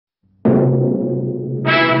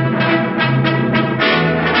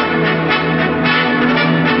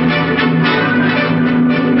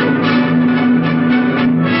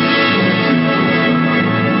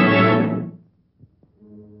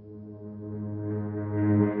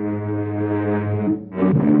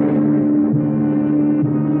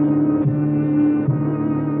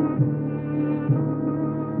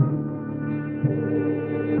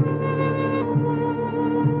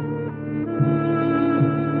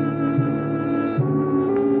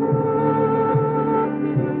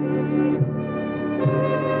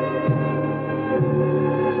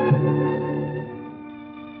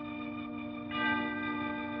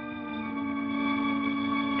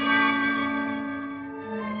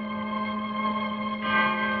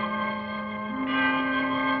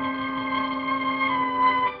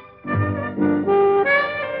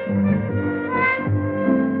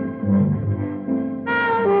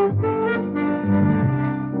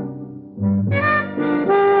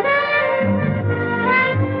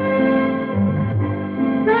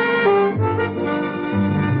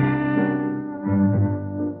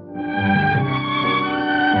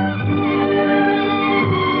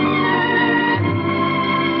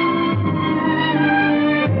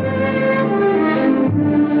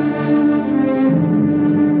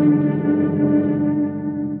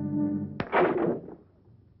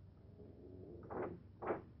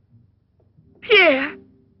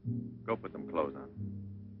Go put some clothes on.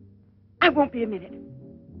 I won't be a minute.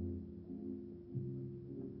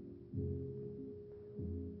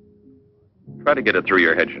 Try to get it through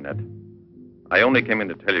your head, Jeanette. I only came in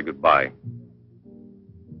to tell you goodbye.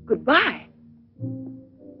 Goodbye?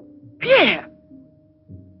 Pierre!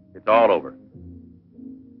 It's all over.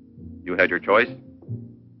 You had your choice.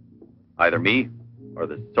 Either me or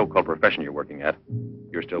the so-called profession you're working at.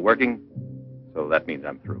 You're still working, so that means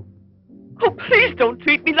I'm through. Oh, please don't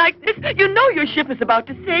treat me like this. You know your ship is about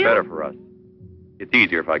to sail. Better for us. It's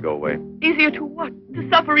easier if I go away. Easier to what? To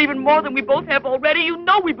suffer even more than we both have already? You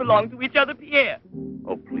know we belong to each other, Pierre.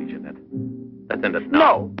 Oh, please, Jeanette. Let's end it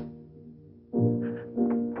now. No.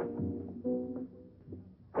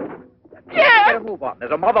 Pierre! Better move on.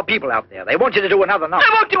 There's a mob of people out there. They want you to do another number. I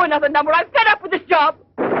won't do another number. I'm fed up with this job.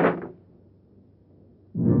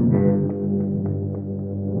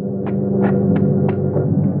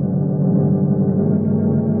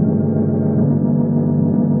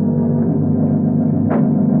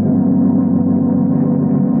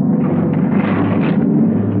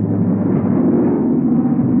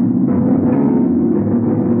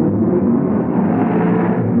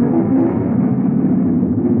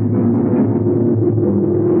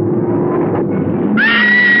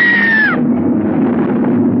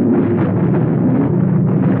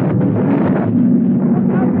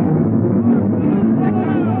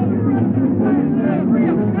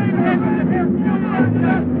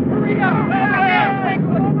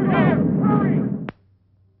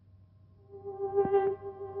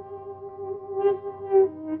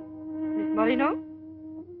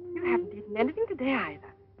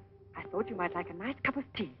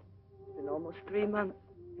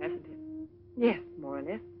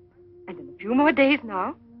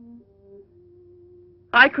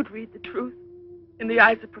 I could read the truth. In the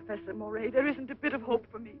eyes of Professor Moret, there isn't a bit of hope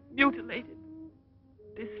for me. Mutilated.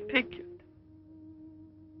 Disfigured.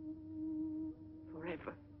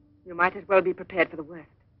 Forever. You might as well be prepared for the worst.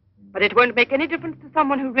 But it won't make any difference to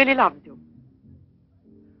someone who really loves you.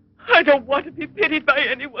 I don't want to be pitied by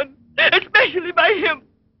anyone, especially by him.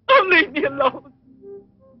 Oh, leave me alone.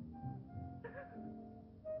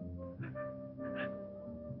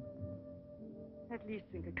 At least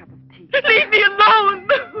drink a cup of tea. Leave me alone!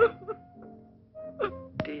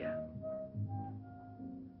 Dear.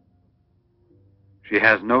 She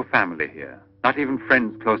has no family here. Not even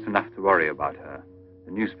friends close enough to worry about her.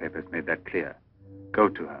 The newspapers made that clear. Go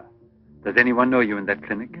to her. Does anyone know you in that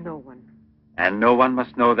clinic? No one. And no one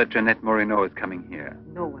must know that Jeanette Moreno is coming here.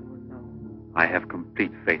 No one will know. I have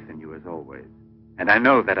complete faith in you as always. And I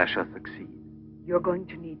know that I shall succeed. You're going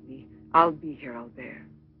to need me. I'll be here, Albert.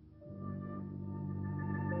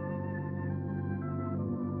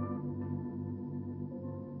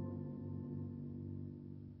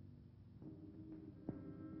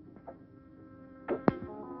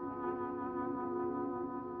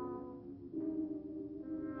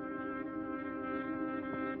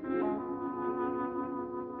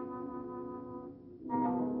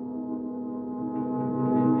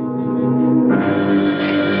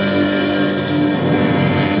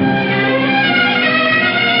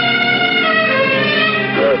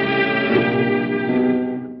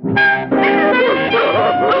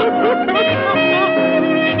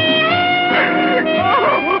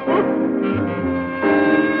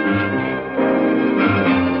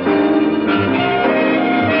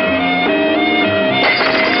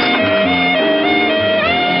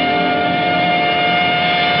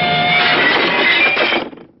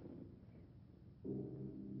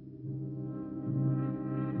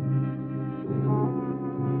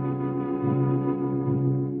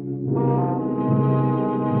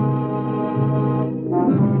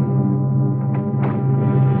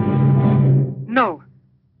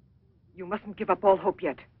 Give up all hope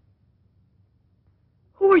yet.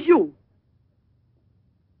 Who are you?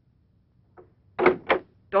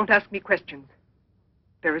 Don't ask me questions.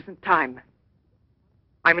 There isn't time.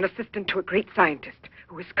 I'm an assistant to a great scientist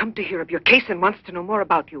who has come to hear of your case and wants to know more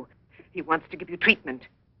about you. He wants to give you treatment.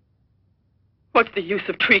 What's the use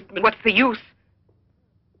of treatment? What's the use?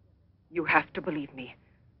 You have to believe me.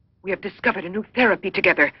 We have discovered a new therapy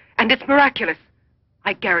together, and it's miraculous.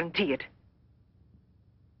 I guarantee it.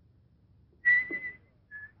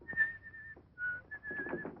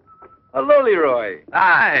 Hello, Leroy.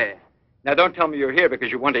 Hi. Now, don't tell me you're here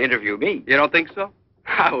because you want to interview me. You don't think so?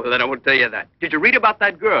 Oh, well, then I won't tell you that. Did you read about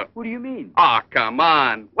that girl? What do you mean? Oh, come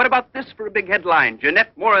on. What about this for a big headline?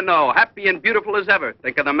 Jeanette Moreno, happy and beautiful as ever.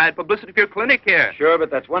 Think of the mad publicity for your clinic here. Sure,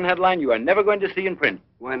 but that's one headline you are never going to see in print.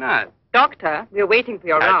 Why not? Doctor, we're waiting for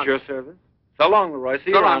your round. At your service. So long, Leroy. See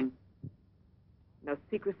you So long. around. No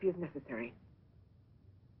secrecy is necessary.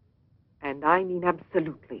 And I mean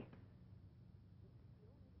absolutely.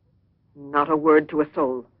 Not a word to a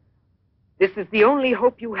soul. This is the only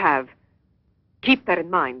hope you have. Keep that in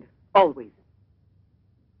mind, always.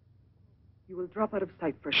 You will drop out of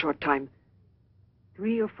sight for a short time.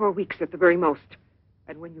 3 or 4 weeks at the very most.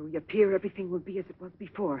 And when you reappear, everything will be as it was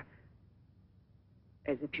before.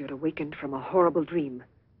 As if you had awakened from a horrible dream.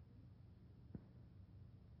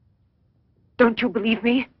 Don't you believe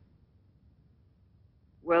me?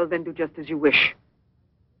 Well, then do just as you wish.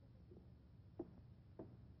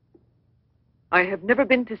 I have never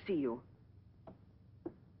been to see you.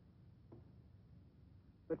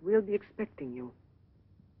 But we'll be expecting you.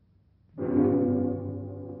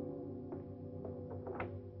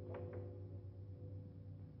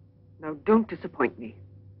 Now, don't disappoint me.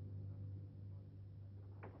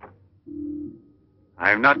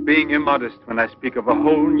 I am not being immodest when I speak of a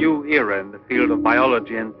whole new era in the field of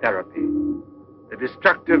biology and therapy. The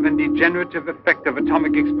destructive and degenerative effect of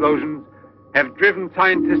atomic explosions have driven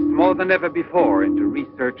scientists more than ever before into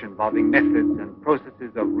research involving methods and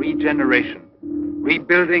processes of regeneration,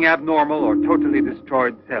 rebuilding abnormal or totally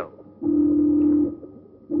destroyed cells.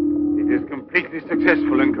 It is completely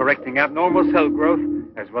successful in correcting abnormal cell growth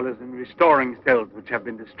as well as in restoring cells which have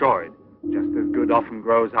been destroyed. Just as good often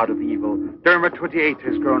grows out of evil, Derma 28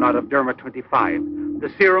 has grown out of Derma 25,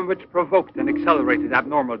 the serum which provoked and accelerated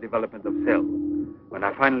abnormal development of cells. When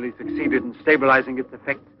I finally succeeded in stabilizing its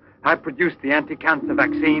effects, I produced the anti-cancer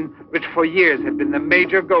vaccine, which for years had been the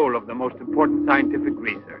major goal of the most important scientific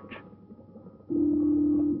research.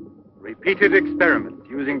 Repeated experiments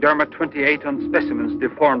using Derma 28 on specimens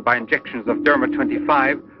deformed by injections of Derma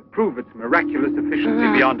 25 prove its miraculous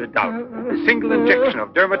efficiency beyond a doubt. A single injection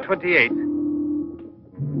of Derma 28...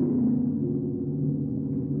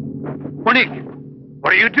 Monique,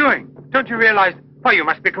 what are you doing? Don't you realize... Why, you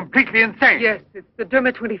must be completely insane. Yes, it's the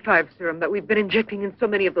Derma 25 serum that we've been injecting in so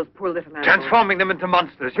many of those poor little animals. Transforming them into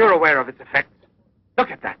monsters. You're aware of its effects.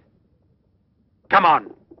 Look at that. Come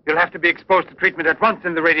on. You'll have to be exposed to treatment at once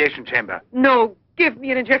in the radiation chamber. No, give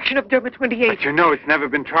me an injection of Derma 28. But you know it's never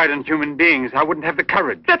been tried on human beings. I wouldn't have the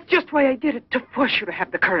courage. That's just why I did it, to force you to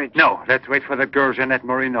have the courage. No, let's wait for that girl, Jeanette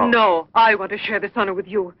Morino. No, I want to share this honor with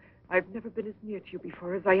you. I've never been as near to you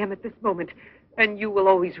before as I am at this moment, and you will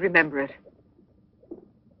always remember it.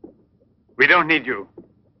 We don't need you.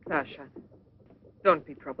 Sasha, don't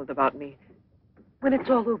be troubled about me. When it's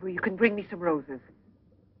all over, you can bring me some roses.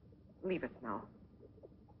 Leave us now.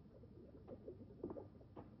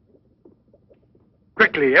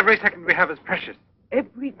 Quickly, every second we have is precious.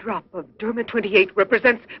 Every drop of Derma 28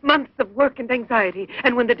 represents months of work and anxiety.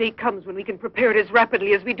 And when the day comes when we can prepare it as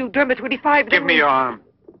rapidly as we do Derma 25... Give me your arm.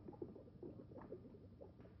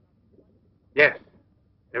 Yes,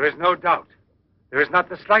 there is no doubt. There is not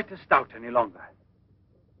the slightest doubt any longer.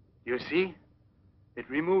 You see, it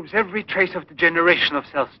removes every trace of degeneration of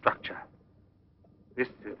cell structure. This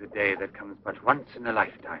is the day that comes but once in a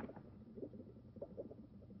lifetime.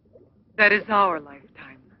 That is our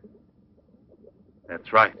lifetime.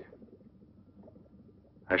 That's right.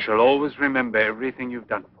 I shall always remember everything you've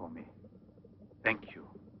done for me. Thank you.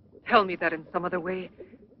 Tell me that in some other way.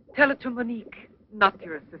 Tell it to Monique, not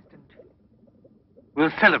your assistant.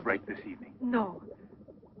 We'll celebrate this evening. No.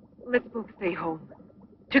 Let's both stay home.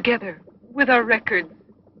 Together, with our records.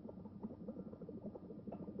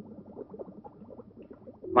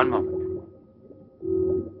 One moment.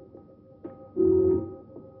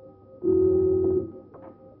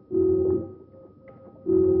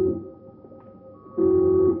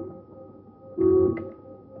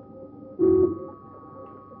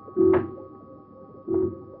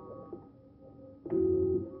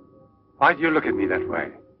 Why do you look at me that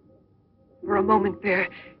way? For a moment there,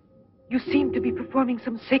 you seemed to be performing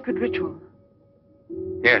some sacred ritual.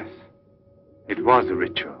 Yes, it was a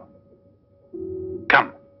ritual.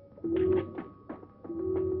 Come.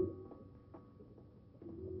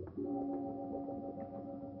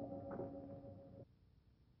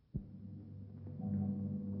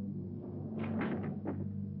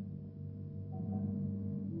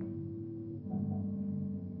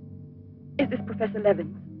 Is this Professor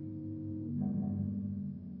Levin?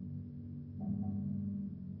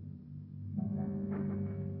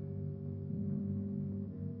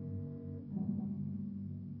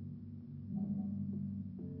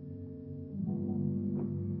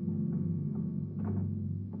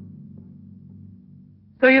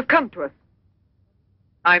 So you've come to us.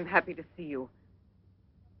 I'm happy to see you.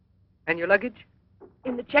 And your luggage?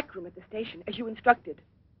 In the check room at the station, as you instructed.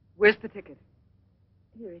 Where's the ticket?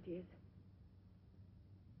 Here it is.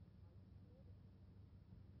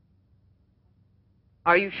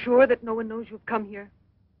 Are you sure that no one knows you've come here?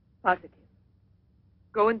 Positive.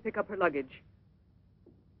 Go and pick up her luggage.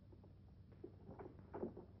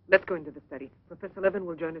 Let's go into the study. Professor Levin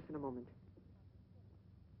will join us in a moment.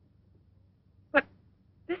 But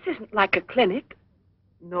this isn't like a clinic.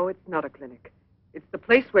 No, it's not a clinic. It's the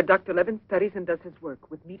place where Dr. Levin studies and does his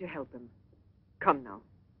work, with me to help him. Come now.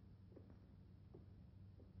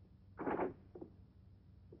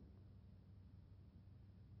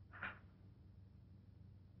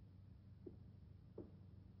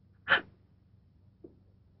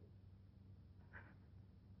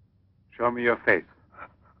 Show me your face.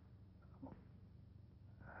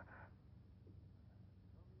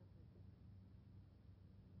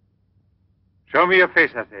 Show me your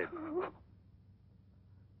face, I said.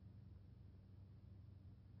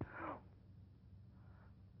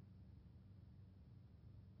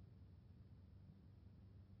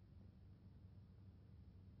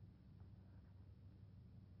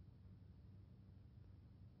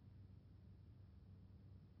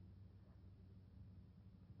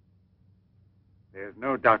 There's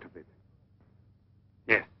no doubt of it.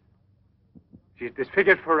 Yes. She's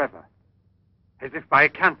disfigured forever. As if by a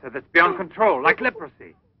cancer that's beyond control, like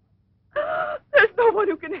leprosy. There's no one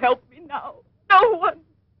who can help me now. No one.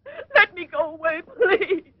 Let me go away,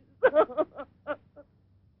 please.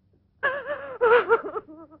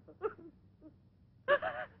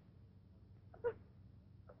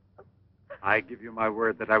 I give you my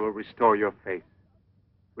word that I will restore your face.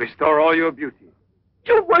 Restore all your beauty.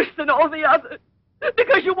 You're worse than all the others.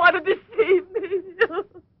 Because you want to deceive me.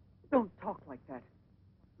 Don't talk like that.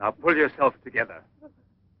 Now pull yourself together.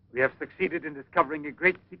 We have succeeded in discovering a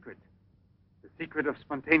great secret. The secret of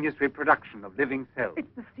spontaneous reproduction of living cells.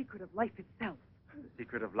 It's the secret of life itself. The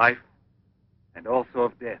secret of life and also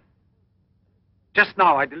of death. Just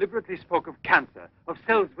now I deliberately spoke of cancer, of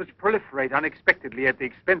cells which proliferate unexpectedly at the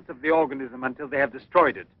expense of the organism until they have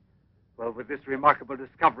destroyed it. Well, with this remarkable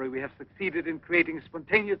discovery, we have succeeded in creating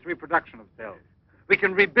spontaneous reproduction of cells. We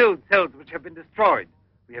can rebuild cells which have been destroyed.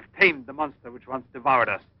 We have tamed the monster which once devoured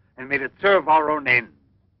us and made it serve our own ends.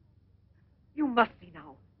 You must be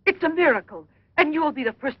now. It's a miracle. And you'll be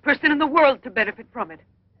the first person in the world to benefit from it.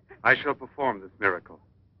 I shall perform this miracle.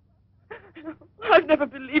 I've never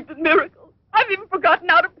believed in miracles. I've even forgotten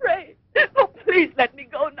how to pray. Oh, please let me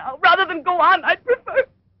go now. Rather than go on, I'd prefer...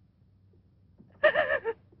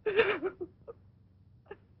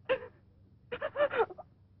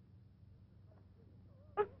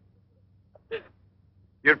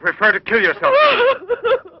 You'd prefer to kill yourself.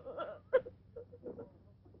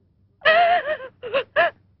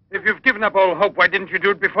 If you've given up all hope, why didn't you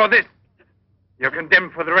do it before this? You're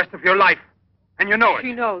condemned for the rest of your life, and you know it.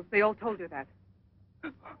 She knows. They all told her that.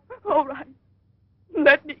 All right.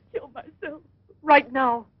 Let me kill myself. Right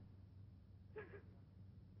now.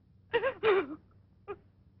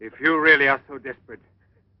 If you really are so desperate,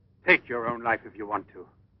 take your own life if you want to.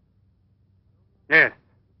 Yes,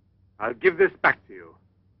 I'll give this back to you.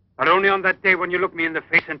 But only on that day when you look me in the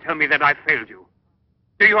face and tell me that I failed you.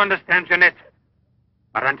 Do you understand, Jeanette?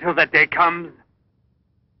 But until that day comes...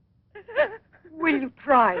 Will you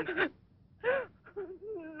try?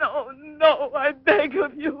 No, I beg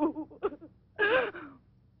of you.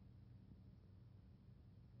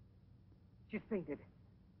 She's fainted.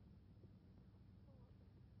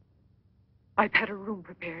 I've had a room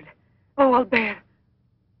prepared. Oh, Albert.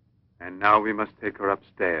 And now we must take her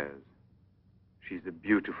upstairs. She's a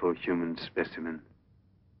beautiful human specimen.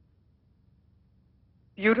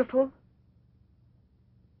 Beautiful?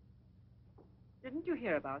 Didn't you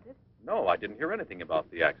hear about it? No, I didn't hear anything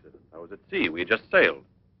about the accident. I was at sea. We had just sailed.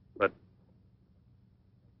 But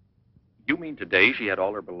you mean today she had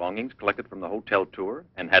all her belongings collected from the hotel tour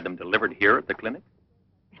and had them delivered here at the clinic?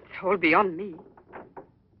 It's all beyond me.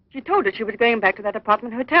 She told us she was going back to that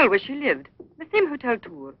apartment hotel where she lived. The same hotel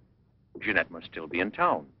tour. Jeanette must still be in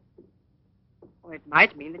town. Or it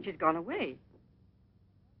might mean that she's gone away.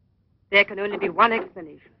 There can only be one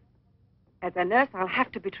explanation. As a nurse, I'll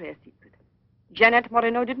have to betray a secret. Jeanette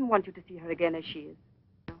Moreno didn't want you to see her again as she is.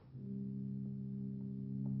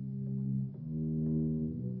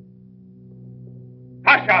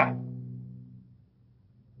 Tasha!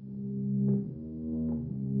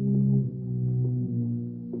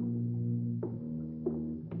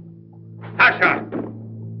 Tasha!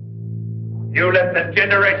 You let the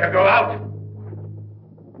generator go out?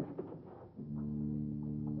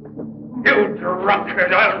 You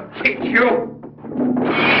drunkard, I'll teach you!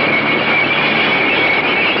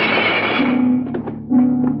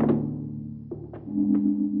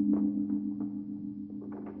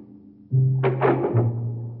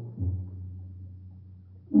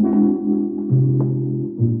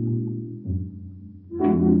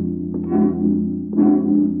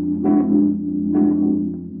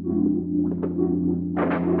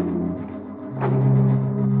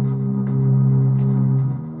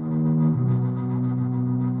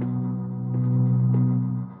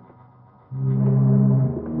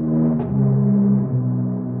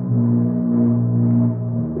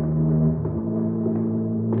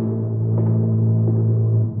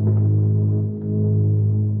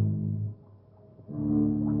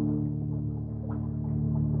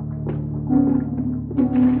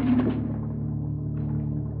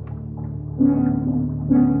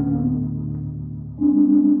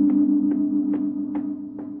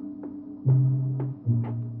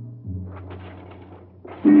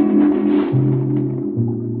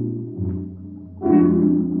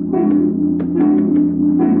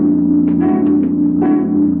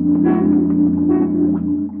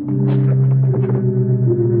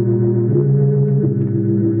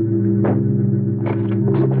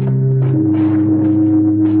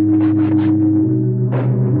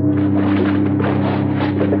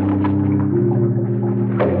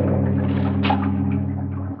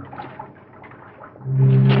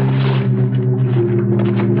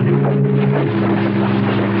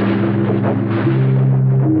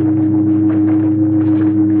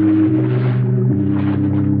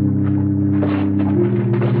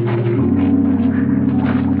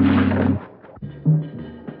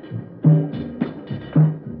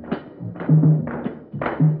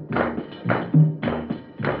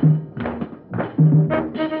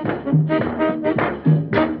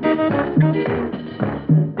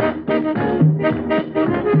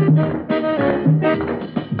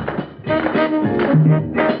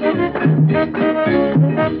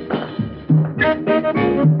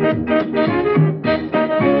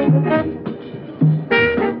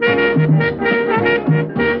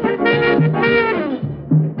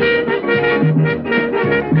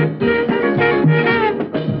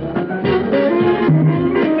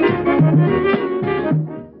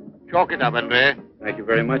 Chalk it up, Andre. Thank you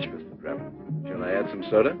very much, Mr. Trevor. Shall I add some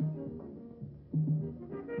soda?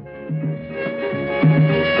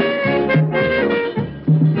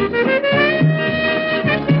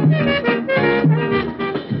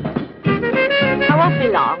 I won't be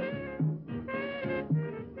long.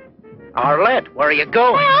 Arlette, where are you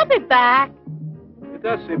going? Well, I'll be back. It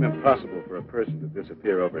does seem impossible for a person to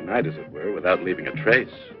disappear overnight, as it were, without leaving a trace.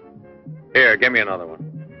 Here, give me another one.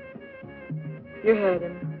 You heard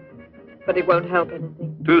him. But it won't help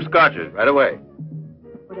anything. 2 scotches, right away.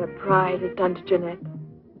 What her pride has done to Jeanette.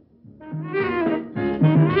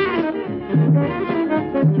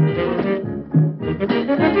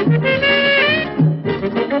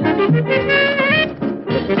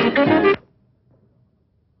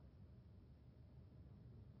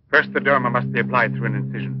 First, the derma must be applied through an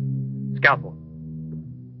incision. Scalpel.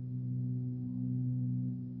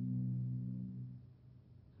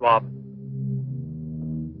 Swab.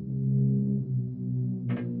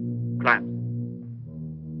 Clamps.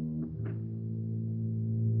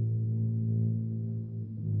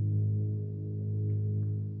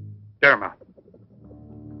 Derma.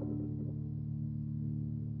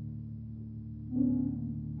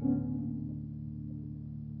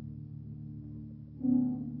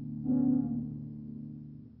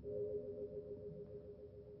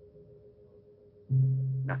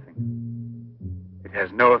 Nothing. It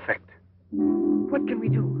has no effect. What can we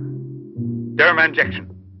do? Derma injection.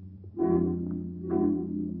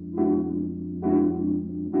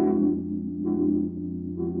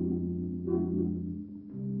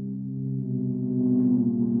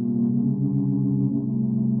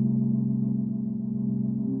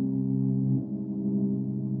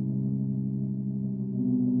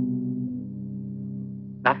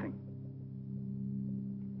 Nothing.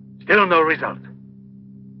 Still no result.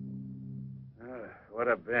 What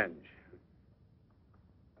a binge.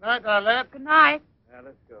 Good night, Arlette. Good night. Now,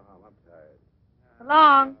 let's go home. I'm tired. So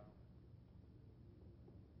long.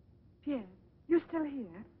 Pierre, you still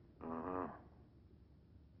here? Uh-huh.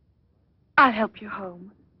 I'll help you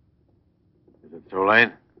home. Is it too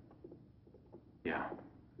late? Yeah,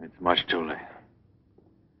 it's much too late.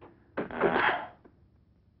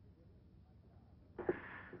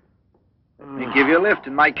 Let me give you a lift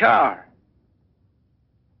in my car.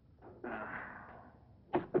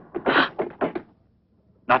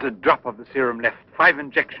 Not a drop of the serum left. 5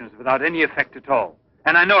 injections without any effect at all.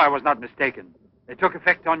 And I know I was not mistaken. They took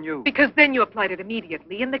effect on you. Because then you applied it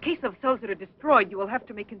immediately. In the case of cells that are destroyed, you will have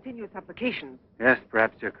to make continuous applications. Yes,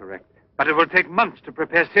 perhaps you're correct. But it will take months to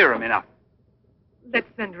prepare serum enough. Let's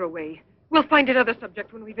send her away. We'll find another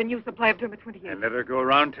subject when we've a new supply of Derma 28. And let her go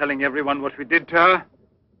around telling everyone what we did to her?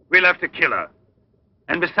 We'll have to kill her.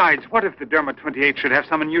 And besides, what if the Derma 28 should have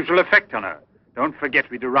some unusual effect on her? Don't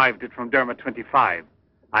forget we derived it from Derma 25.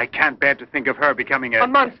 I can't bear to think of her becoming A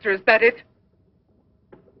monster, is that it?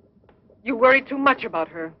 You worry too much about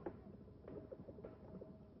her.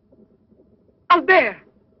 Albert!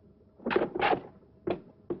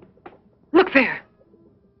 Look there.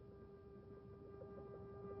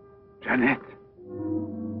 Jeanette.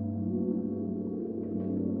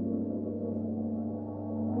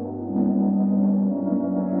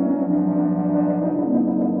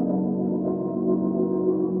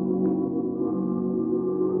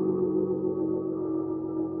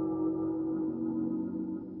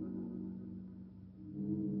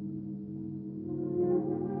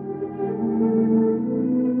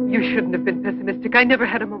 You shouldn't have been pessimistic. I never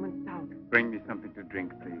had a moment's doubt. Bring me something to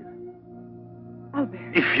drink, please.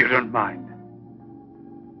 Albert. If you don't mind.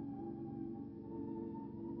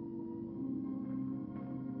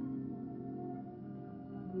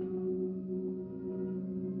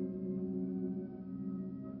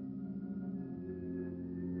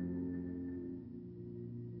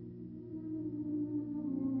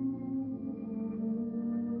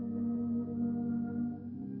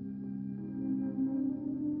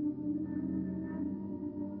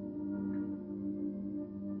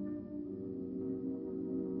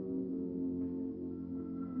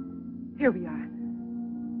 Here we are.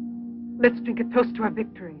 Let's drink a toast to our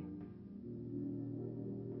victory.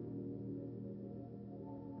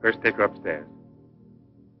 First, take her upstairs.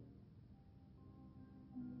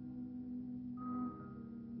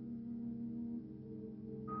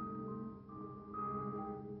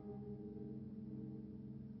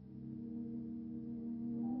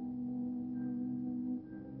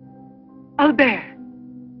 Albert.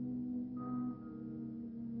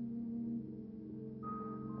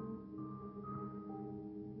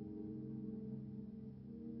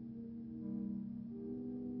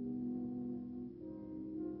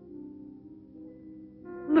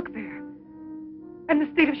 Look there. And the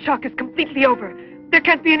state of shock is completely over. There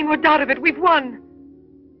can't be any more doubt of it. We've won.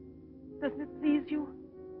 Doesn't it please you?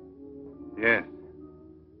 Yes.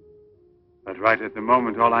 But right at the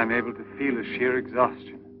moment, all I'm able to feel is sheer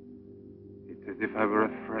exhaustion. It's as if I were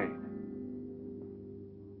afraid.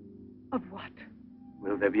 Of what?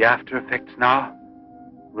 Will there be after effects now?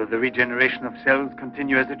 Will the regeneration of cells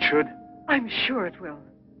continue as it should? I'm sure it will.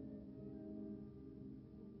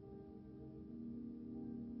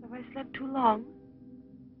 Have I slept too long?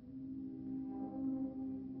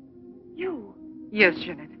 You? Yes,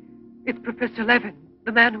 Jeanette. It's Professor Levin,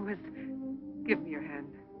 the man who has... Give me your hand.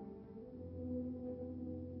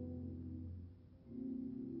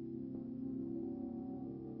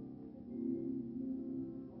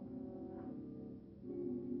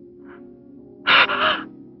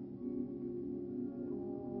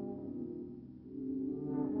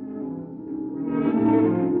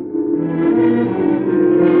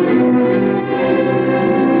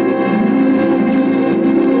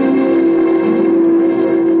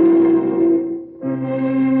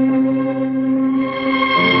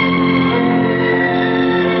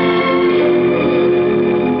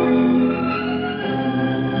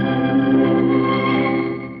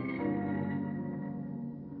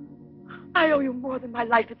 My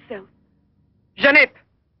life itself. Jeanette!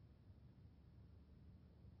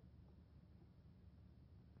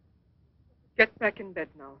 Get back in bed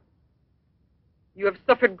now. You have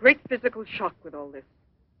suffered great physical shock with all this.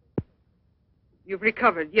 You've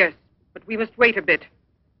recovered, yes, but we must wait a bit.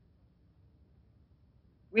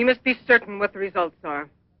 We must be certain what the results are.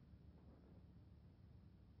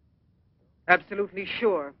 Absolutely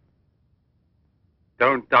sure.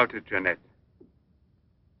 Don't doubt it, Jeanette.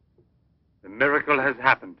 The miracle has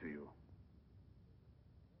happened to you.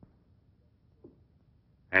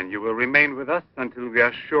 And you will remain with us until we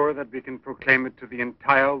are sure that we can proclaim it to the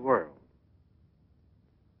entire world.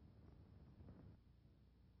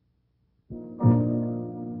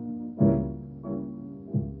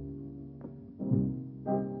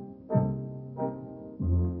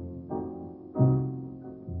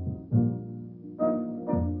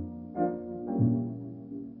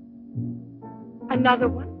 Another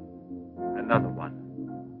one? Another one.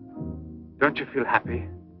 Don't you feel happy?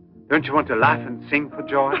 Don't you want to laugh and sing for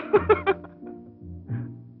joy?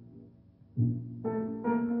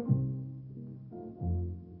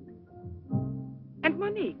 And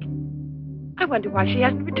Monique? I wonder why she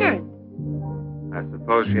hasn't returned. I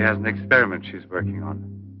suppose she has an experiment she's working on.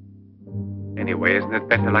 Anyway, isn't it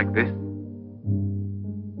better like this?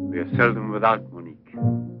 We are seldom without Monique.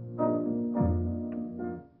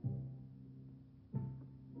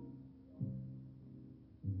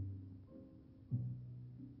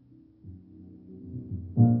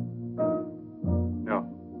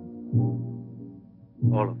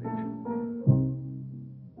 All of it.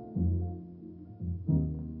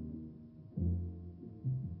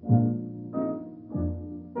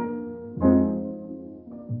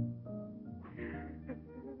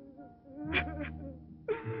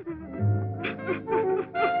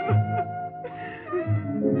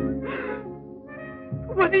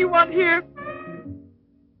 What do you want here?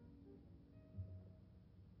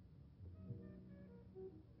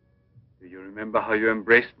 Do you remember how you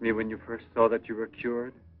embraced me when you first saw that you were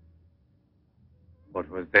cured? What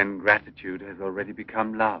was then gratitude has already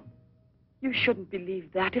become love. You shouldn't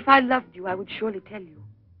believe that. If I loved you, I would surely tell you.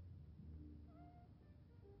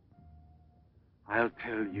 I'll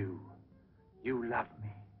tell you. You love me.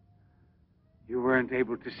 You weren't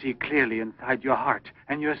able to see clearly inside your heart,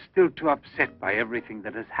 and you're still too upset by everything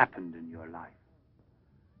that has happened in your life.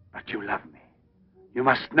 But you love me. You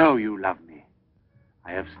must know you love me.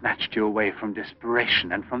 I have snatched you away from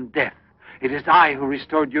desperation and from death. It is I who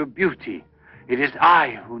restored your beauty. It is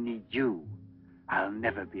I who need you. I'll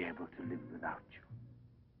never be able to live without you.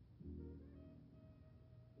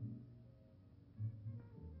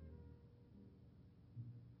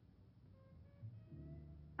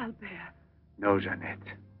 Albert. No, Jeanette.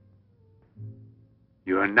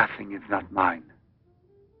 You are nothing if not mine.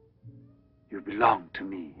 You belong to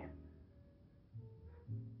me.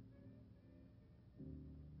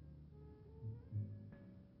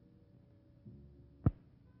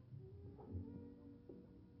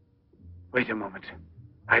 Wait a moment.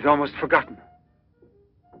 I'd almost forgotten.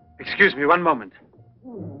 Excuse me, one moment.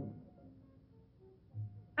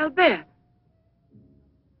 Albert.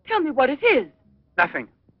 Tell me what it is. Nothing.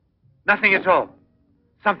 Nothing at all.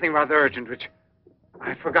 Something rather urgent, which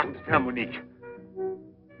I'd forgotten to tell Monique.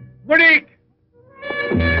 Monique!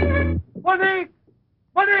 Monique!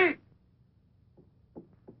 Monique!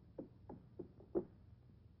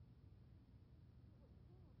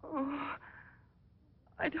 Oh,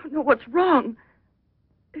 I don't know what's wrong.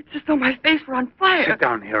 It's as though my face were on fire. Sit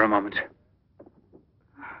down here a moment.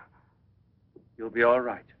 You'll be all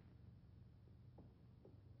right.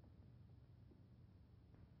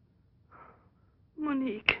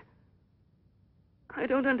 Monique. I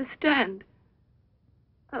don't understand.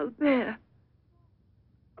 Albert.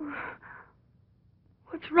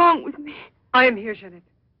 What's wrong with me? I am here, Jeanette.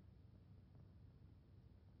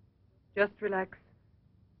 Just relax.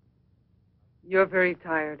 You're very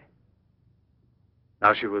tired.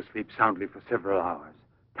 Now she will sleep soundly for several hours.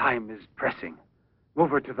 Time is pressing.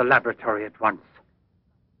 Move her to the laboratory at once.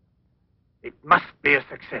 It must be a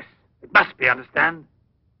success. It must be, understand?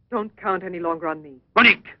 Don't count any longer on me.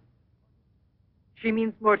 Monique! She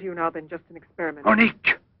means more to you now than just an experiment.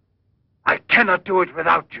 Monique! I cannot do it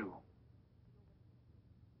without you.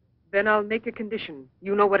 Then I'll make a condition.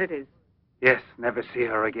 You know what it is. Yes, never see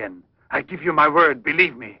her again. I give you my word,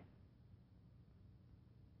 believe me.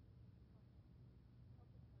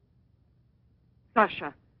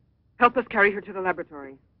 Sasha, help us carry her to the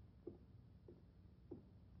laboratory.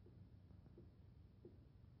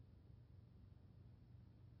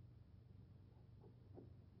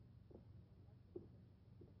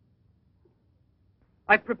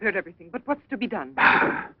 I've prepared everything, but what's to be done?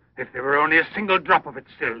 If there were only a single drop of it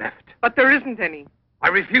still left. But there isn't any. I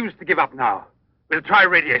refuse to give up now. We'll try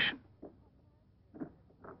radiation.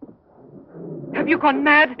 Have you gone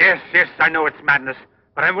mad? Yes, I know it's madness,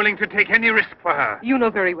 but I'm willing to take any risk for her. You know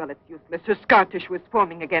very well it's useless. Her scar tissue is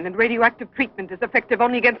forming again, and radioactive treatment is effective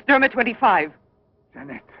only against Derma 25.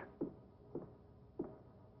 Jeanette.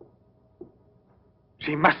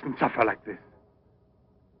 She mustn't suffer like this.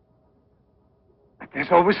 But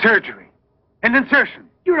there's always surgery. An insertion.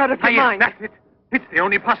 You're out of your mind. That's it. It's the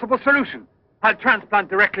only possible solution. I'll transplant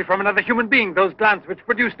directly from another human being those glands which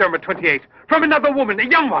produce Derma 28. From another woman, a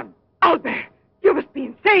young one. Albert, you must be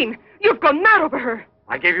insane. You've gone mad over her.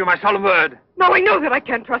 I gave you my solemn word. Now I know that I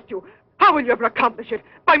can't trust you. How will you ever accomplish it?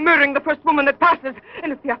 By murdering the first woman that passes.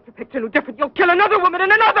 And if the after picture no different, you'll kill another woman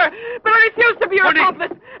and another. But I refuse to be your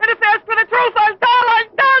accomplice. And if they ask for the truth, I'll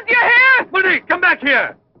tell. Do you hear? Monique, come back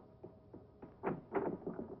here.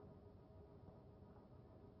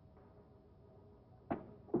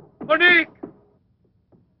 Monique!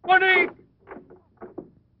 Monique!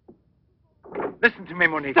 Listen to me,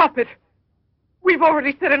 Monique. Stop it. We've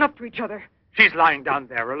already said enough to each other. She's lying down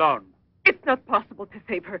there alone. It's not possible to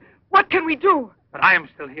save her. What can we do? But I am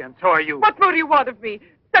still here, and so are you. What more do you want of me?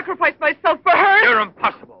 Sacrifice myself for her? You're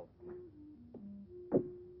impossible.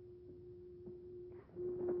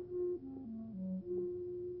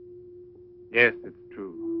 Yes, it's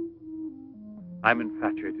true. I'm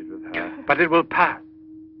infatuated with her. But it will pass.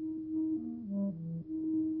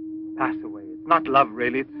 Pass away at Not love,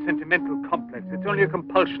 really. It's a sentimental complex. It's only a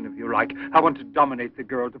compulsion, if you like. I want to dominate the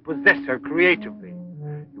girl, to possess her creatively.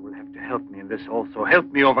 You will have to help me in this also.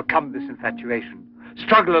 Help me overcome this infatuation.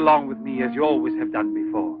 Struggle along with me as you always have done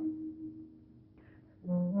before.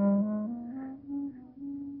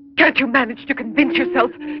 Can't you manage to convince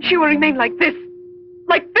yourself she will remain like this?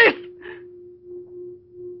 Like this?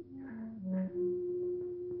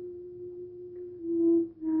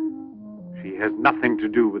 She has nothing to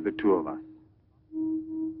do with the two of us.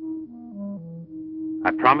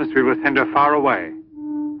 I promise we will send her far away.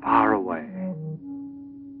 Far away.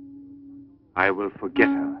 I will forget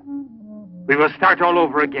her. We will start all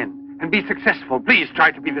over again and be successful. Please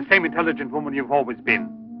try to be the same intelligent woman you've always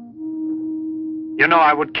been. You know,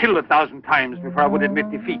 I would kill 1,000 times before I would admit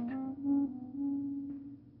defeat.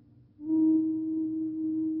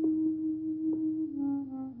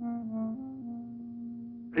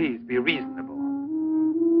 Please be reasonable.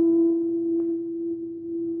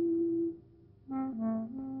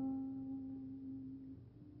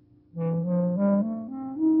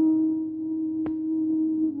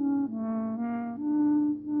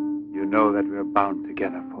 You know that we're bound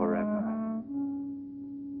together forever.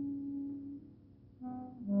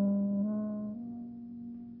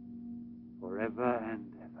 Forever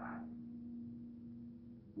and ever.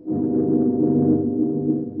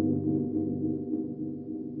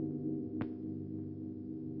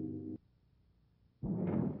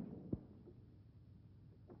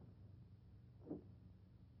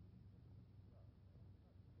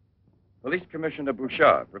 Police Commissioner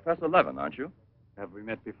Bouchard, Professor Levin, aren't you? Have we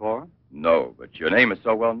met before? No, but your name is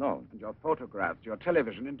so well known. And your photographs, your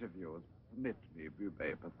television interviews. Permit me,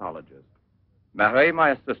 Bube, pathologist. Marais,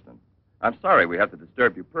 my assistant. I'm sorry we have to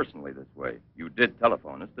disturb you personally this way. You did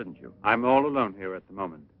telephone us, didn't you? I'm all alone here at the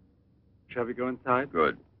moment. Shall we go inside?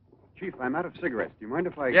 Good. Chief, I'm out of cigarettes. Do you mind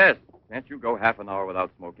if I... Yes. Can't you go half an hour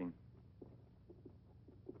without smoking?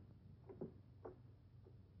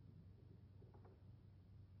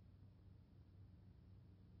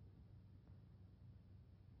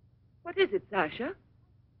 What is it, Sasha?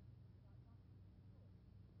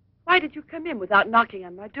 Why did you come in without knocking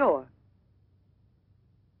on my door?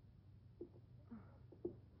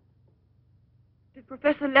 Did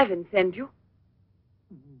Professor Levin send you?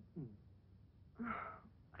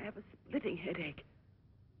 I have a splitting headache.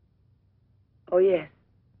 Oh, yes.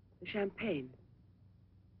 The champagne.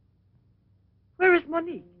 Where is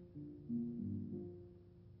Monique?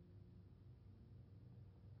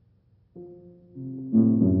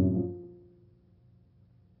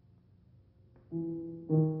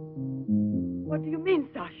 What do you mean,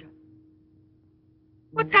 Sasha?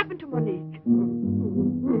 What's happened to Monique?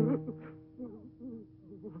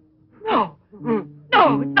 No.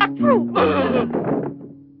 No, it's not true.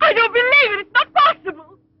 I don't believe it. It's not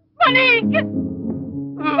possible. Monique!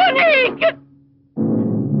 Monique!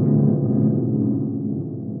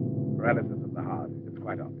 Paralysis of the heart. It's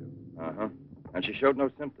quite obvious. Uh-huh. And she showed no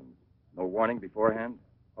symptoms? No warning beforehand?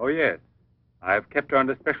 Oh, yes. I have kept her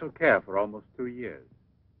under special care for almost 2 years.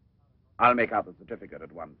 I'll make out the certificate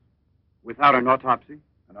at once. Without an autopsy?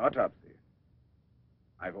 An autopsy?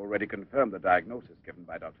 I've already confirmed the diagnosis given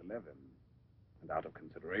by Dr. Levin. And out of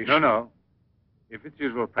consideration... No. If it's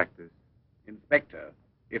usual practice. Inspector,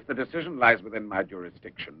 if the decision lies within my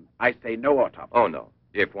jurisdiction, I say no autopsy. Oh, no.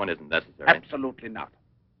 If one isn't necessary. Absolutely not.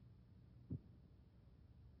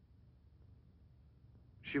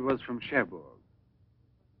 She was from Cherbourg.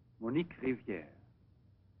 Monique Rivière.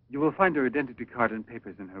 You will find her identity card and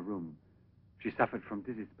papers in her room. She suffered from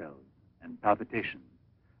dizzy spells and palpitations.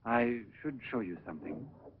 I should show you something.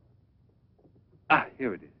 Ah,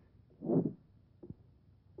 here it is.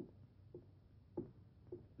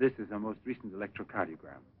 This is her most recent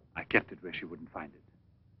electrocardiogram. I kept it where she wouldn't find it.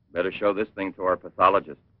 Better show this thing to our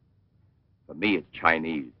pathologist. For me, it's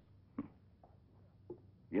Chinese.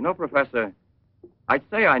 You know, Professor, I'd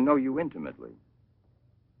say I know you intimately.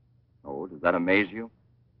 Oh, does that amaze you?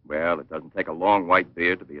 Well, it doesn't take a long white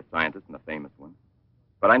beard to be a scientist and a famous one.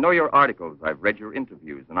 But I know your articles, I've read your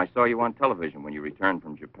interviews, and I saw you on television when you returned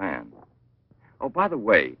from Japan. Oh, by the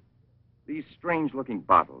way, these strange-looking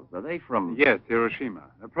bottles, are they from... Yes, Hiroshima.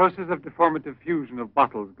 A process of deformative fusion of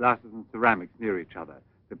bottles, glasses, and ceramics near each other.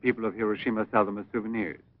 The people of Hiroshima sell them as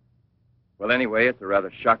souvenirs. Well, anyway, it's a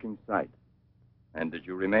rather shocking sight. And did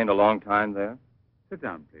you remain a long time there? Sit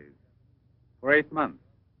down, please. For 8 months.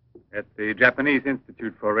 At the Japanese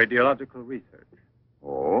Institute for Radiological Research.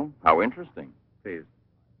 Oh, how interesting. Please.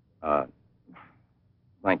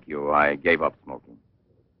 Thank you. I gave up smoking.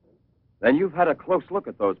 Then you've had a close look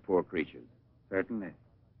at those poor creatures. Certainly.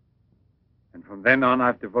 And from then on,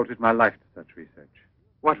 I've devoted my life to such research.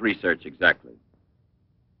 What research exactly?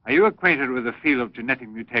 Are you acquainted with the field of genetic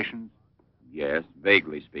mutations? Yes,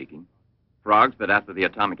 vaguely speaking. Frogs that after the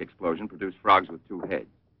atomic explosion produce frogs with two heads.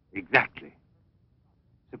 Exactly.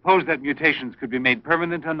 Suppose that mutations could be made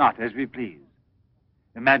permanent or not, as we please.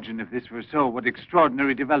 Imagine if this were so, what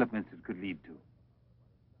extraordinary developments it could lead to.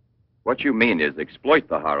 What you mean is exploit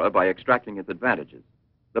the horror by extracting its advantages.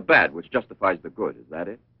 The bad which justifies the good, is that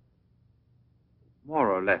it? More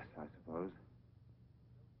or less, I suppose.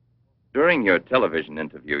 During your television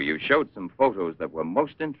interview, you showed some photos that were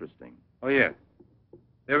most interesting. Oh, yes.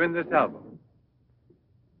 They're in this album.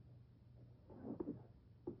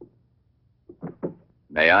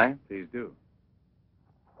 May I? Please do.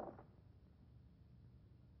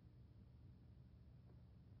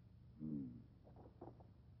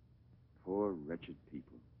 Poor, wretched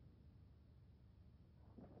people.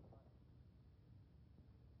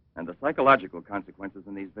 And the psychological consequences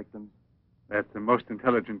in these victims? That's the most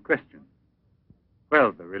intelligent question.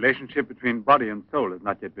 Well, the relationship between body and soul has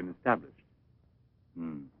not yet been established.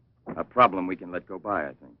 A problem we can let go by,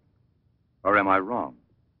 I think. Or am I wrong?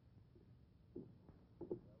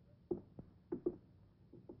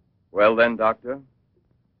 Well then, Doctor?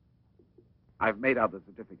 I've made out the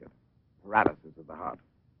certificate. Paralysis of the heart.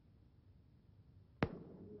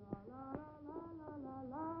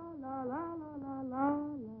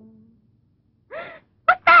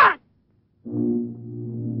 What's that?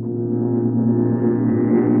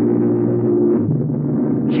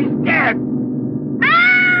 She's dead!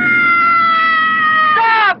 Ah!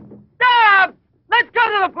 Stop! Stop! Let's go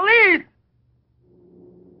to the police!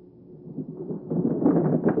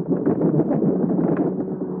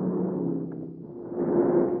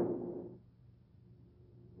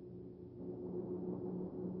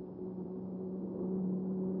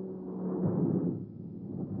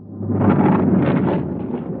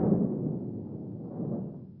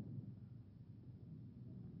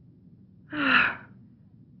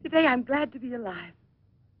 Today I'm glad to be alive.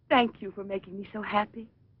 Thank you for making me so happy.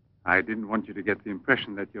 I didn't want you to get the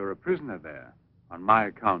impression that you're a prisoner there, on my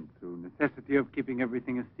account, through necessity of keeping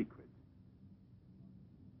everything a secret.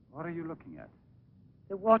 What are you looking at?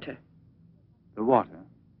 The water. The water?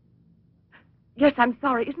 Yes, I'm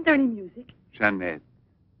sorry. Isn't there any music? Jeanette.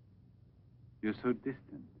 You're so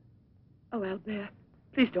distant. Oh, Albert,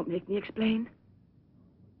 please don't make me explain.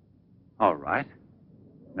 All right.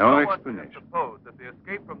 No explanation. Suppose that the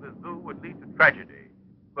escape from the zoo would lead to tragedy.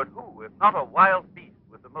 But who, if not a wild beast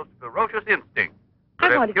with the most ferocious instinct, could I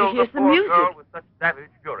have wanted to killed hear the some poor music. girl with such savage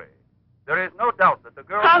fury? There is no doubt that the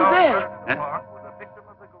girl How found there? first in the park was a victim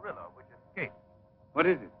of the gorilla which escaped. What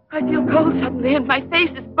is it? I feel cold suddenly, and my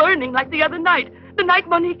face is burning like the other night. The night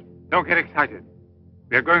Monique... Don't get excited.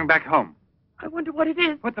 We're going back home. I wonder what it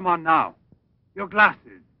is. Put them on now. Your glasses.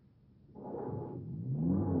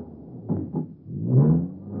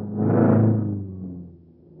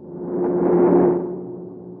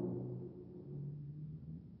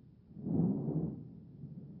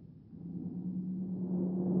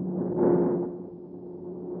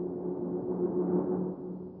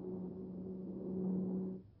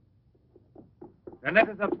 Jeanette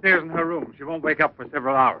is upstairs in her room. She won't wake up for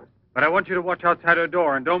several hours. But I want you to watch outside her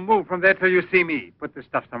door and don't move from there till you see me. Put this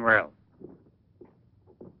stuff somewhere else.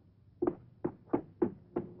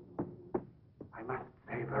 I must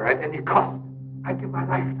save her at any cost. I'd give my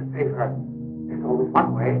life to save her. There's always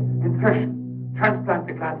one way. Insertion. Transplant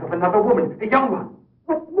the glands of another woman, a young one.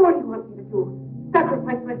 What more do you want me to do?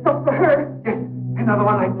 Sacrifice myself for her? Yes, another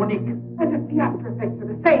one like Monique. And if the after effects are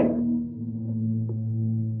the same.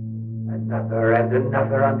 Another and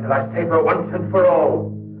another until I save her once and for all.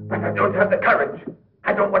 But I don't have the courage.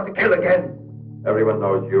 I don't want to kill again. Everyone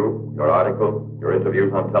knows you, your articles, your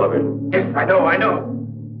interviews on television. Yes, I know.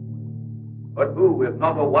 But who, if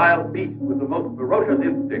not a wild beast with the most ferocious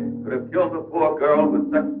instinct, could have killed the poor girl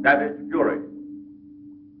with such savage fury?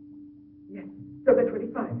 Yes, Derma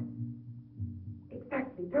 25.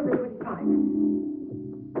 Exactly, Derma 25.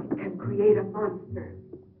 It can create a monster.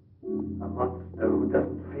 A monster who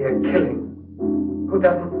doesn't fear killing. Who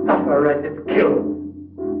doesn't suffer as it's killed.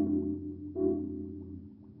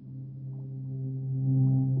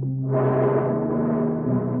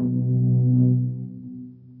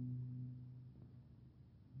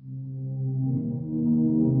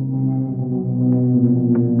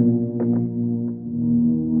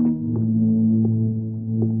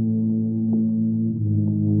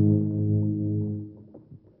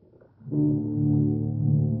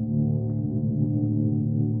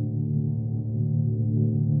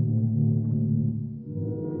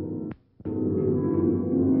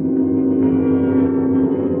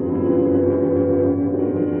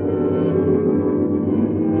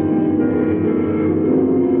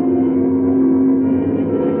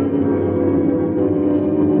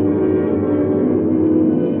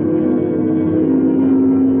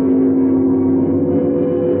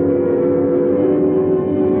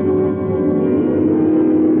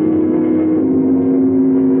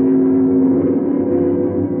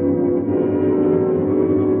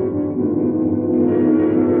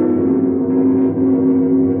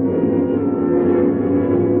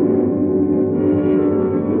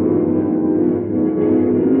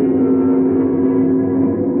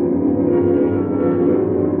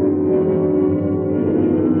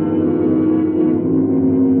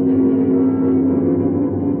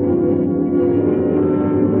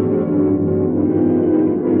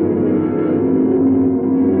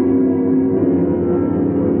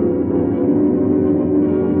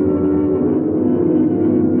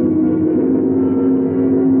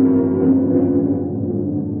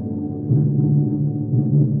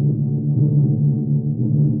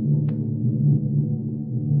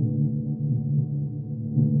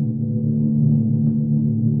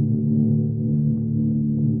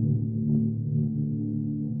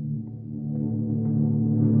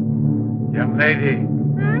 Young lady.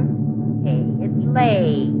 Huh? Hey, it's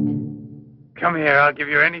late. Come here. I'll give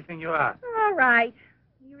you anything you ask. All right.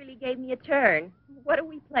 You really gave me a turn. What are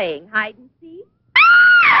we playing? Hide and seek?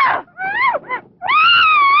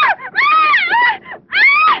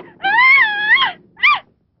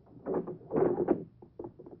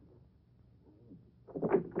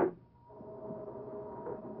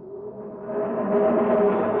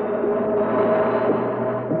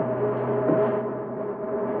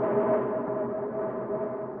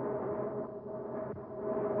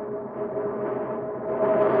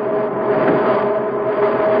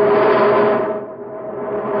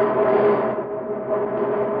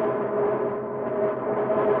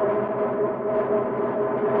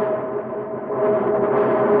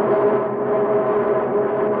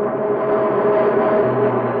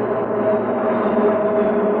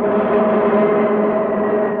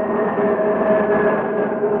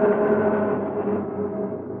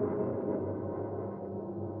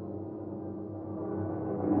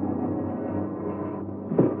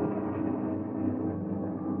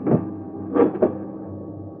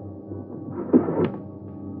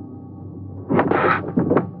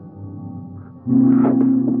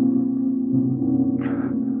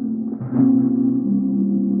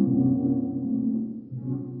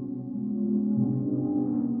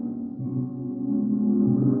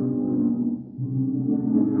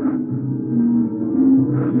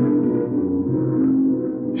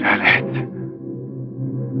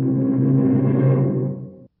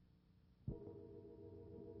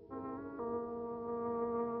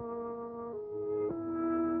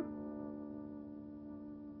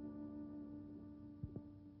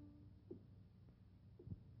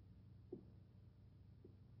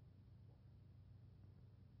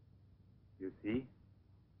 You see?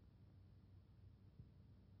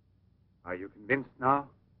 Are you convinced now?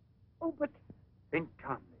 Oh, but... Think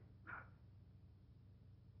calmly.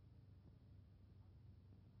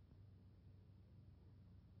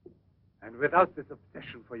 And without this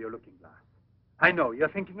obsession for your looking glass. I know, you're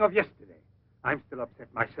thinking of yesterday. I'm still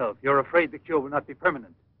upset myself. You're afraid the cure will not be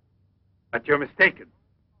permanent. But you're mistaken.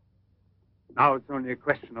 Now it's only a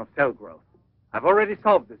question of cell growth. I've already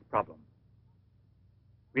solved this problem.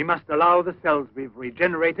 We must allow the cells we've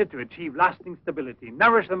regenerated to achieve lasting stability,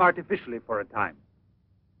 nourish them artificially for a time.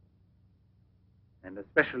 And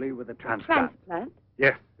especially with a transplant. Transplant?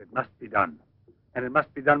 Yes, it must be done. And it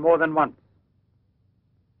must be done more than once.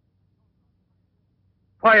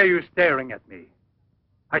 Why are you staring at me?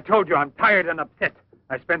 I told you I'm tired and upset.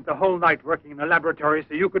 I spent the whole night working in a laboratory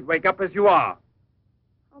so you could wake up as you are.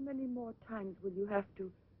 How many more times will you have to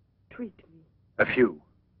treat me? A few.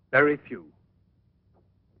 Very few.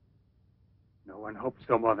 No one hopes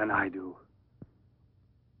so more than I do.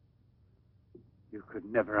 You could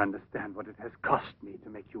never understand what it has cost me to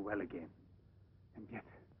make you well again. And yet,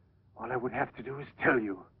 all I would have to do is tell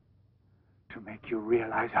you. To make you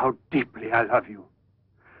realize how deeply I love you.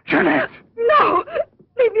 Jeanette! No!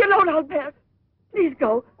 Leave me alone, Albert. Please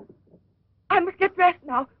go. I must get dressed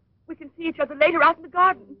now. We can see each other later out in the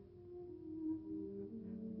garden.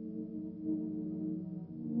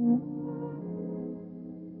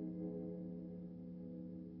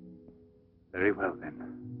 Very well, then.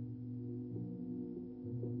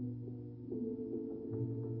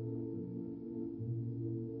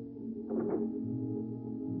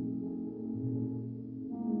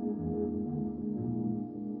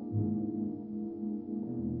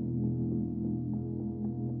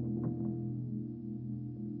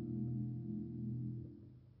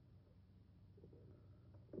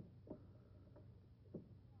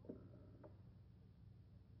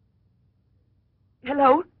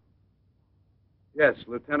 Hello? Yes,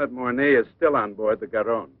 Lieutenant Mornay is still on board the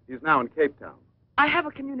Garonne. He's now in Cape Town. I have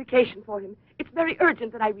a communication for him. It's very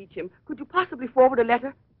urgent that I reach him. Could you possibly forward a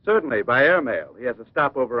letter? Certainly, by airmail. He has a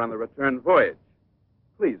stopover on the return voyage.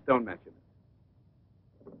 Please, don't mention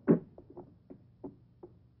it.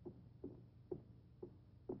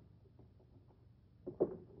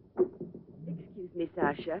 Excuse me,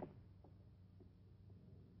 Sasha.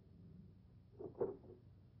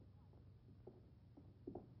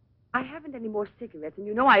 I haven't any more cigarettes, and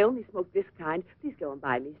you know I only smoke this kind. Please go and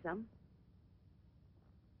buy me some.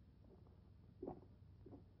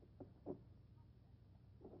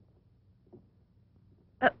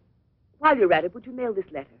 While you're at it, would you mail this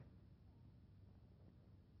letter?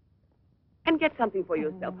 And get something for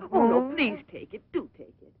yourself. Oh, no, please take it. Do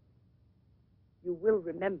take it. You will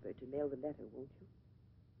remember to mail the letter, won't you?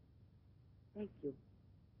 Thank you.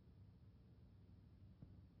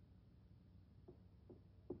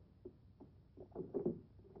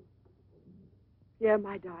 Here,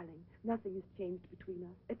 my darling, Nothing has changed between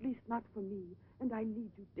us, at least not for me. And I need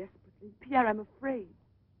you desperately. Pierre, I'm afraid.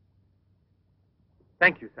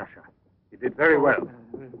 Thank you, Sasha. You did very well.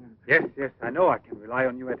 Yes, I know I can rely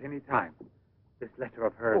on you at any time. This letter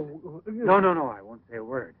of hers... No, I won't say a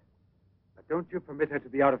word. But don't you permit her to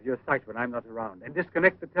be out of your sight when I'm not around. And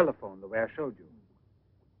disconnect the telephone the way I showed you.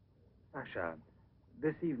 Sasha,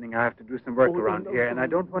 this evening I have to do some work around here, and I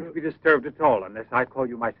don't want to be disturbed at all unless I call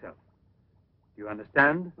you myself. Do you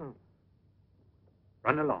understand?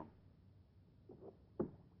 Run along.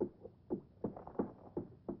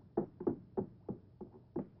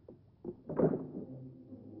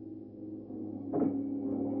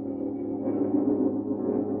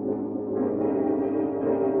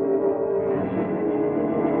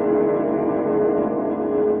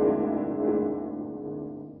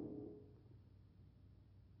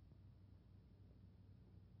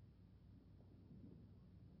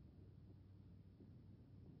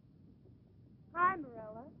 Hi,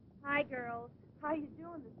 Marilla. Hi, girls. How you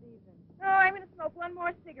doing this evening? Oh, I'm going to smoke one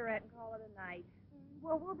more cigarette and call it a night.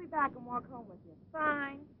 Well, we'll be back and walk home with you.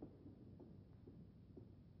 Fine.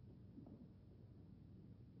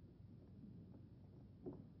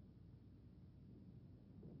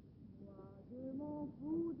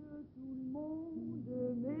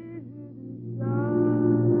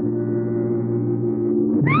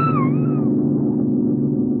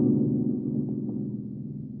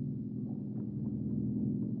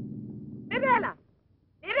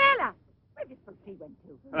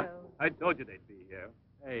 I told you they'd be here.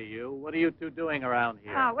 Hey, you. What are you two doing around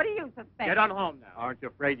here? Oh, what do you suspect? Get on home now. Aren't you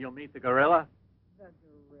afraid you'll meet the gorilla? The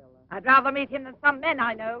gorilla. I'd rather meet him than some men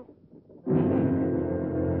I know.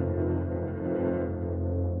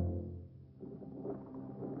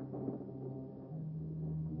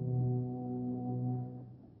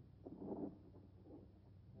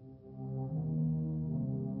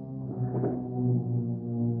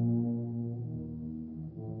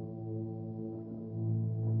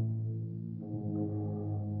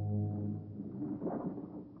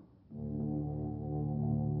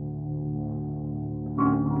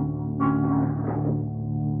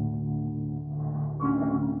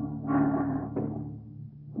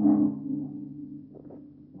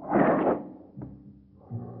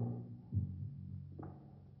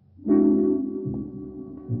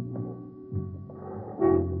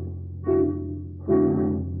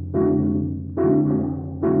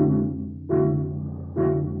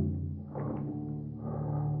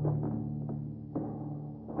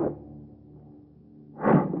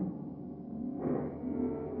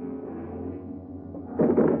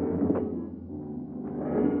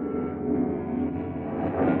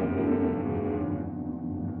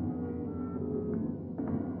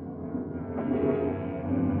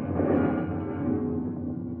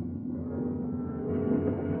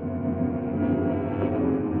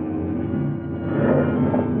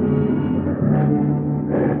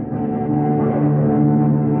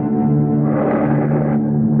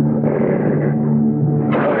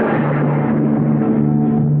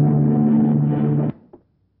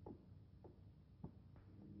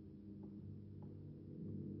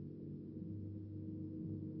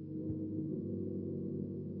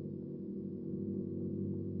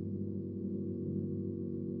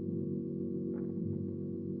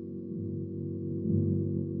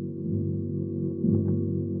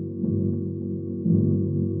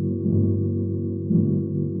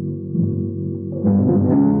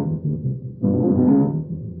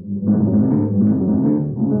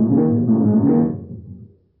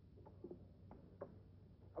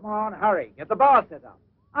 Hurry, get the bar set up.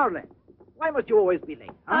 Arlen, why must you always be late?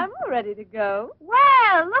 Huh? I'm all ready to go.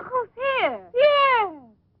 Well, look who's here. Yeah.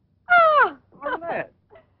 Oh, Arlen.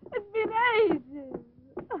 it's been ages.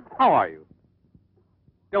 How are you?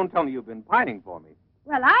 Don't tell me you've been pining for me.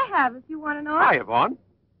 Well, I have, if you want to know. Hi, Yvonne.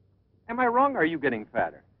 Am I wrong, or are you getting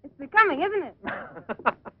fatter? It's becoming, isn't it?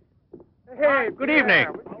 Hey, Good evening.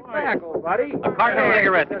 Back, old buddy. A carton of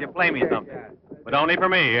cigarettes if you play me something. But only for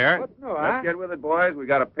me here. Let's get with it, boys. We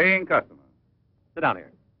got a paying customer. Sit down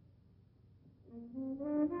here.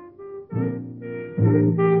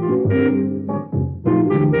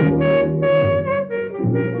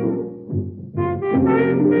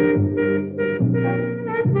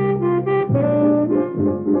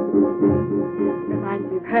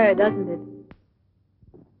 Reminds me of her, doesn't it?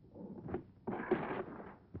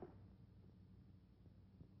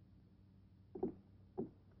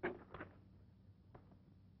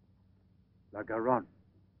 La Garonne.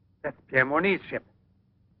 That's Pierre Morny's ship.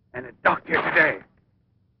 And it docked here today.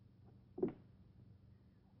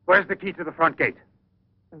 Where's the key to the front gate?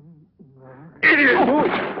 Idiot!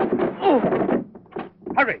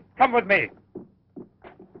 Hurry, come with me.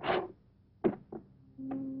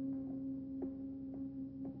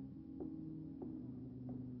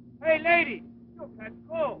 Hey, lady, you'll catch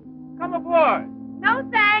cold. Come aboard. No,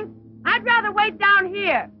 thanks. I'd rather wait down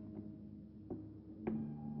here.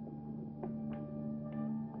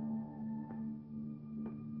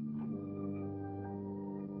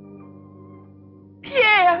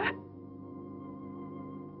 Pierre!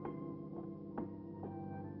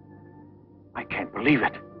 I can't believe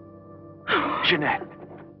it. Jeanette.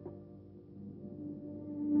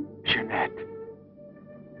 Jeanette.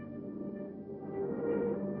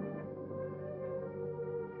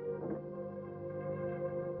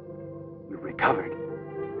 You've recovered.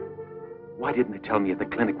 Why didn't they tell me at the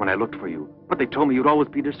clinic when I looked for you? But they told me you'd always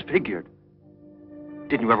be disfigured.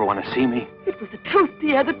 Didn't you ever want to see me? It was the truth,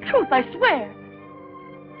 Pierre, the truth, I swear.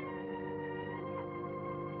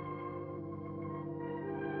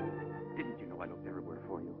 Didn't you know I looked everywhere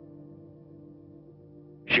for you?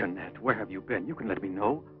 Jeanette, where have you been? You can let me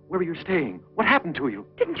know. Where are you staying? What happened to you?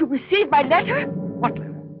 Didn't you receive my letter? What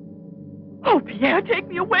letter? Oh, Pierre, take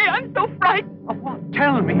me away. I'm so frightened. Of what?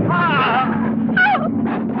 Tell me. There's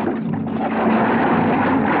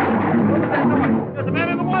a man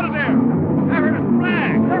in the water there. I heard a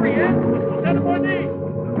flag. There he is. Lieutenant Mornay.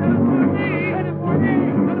 Lieutenant Mornay. Lieutenant Mornay.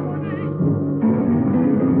 Lieutenant Mornay.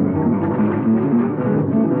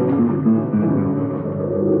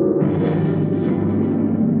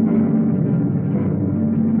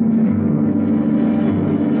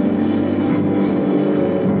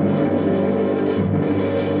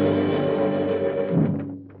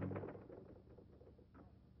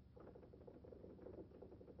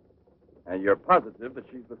 And you're positive that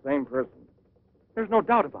she's the same person? There's no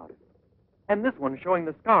doubt about it. And this one showing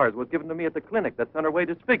the scars was given to me at the clinic that sent her away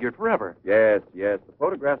disfigured forever. Yes, yes. The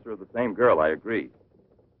photographs are of the same girl, I agree.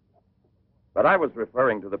 But I was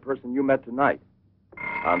referring to the person you met tonight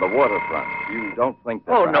on the waterfront. You don't think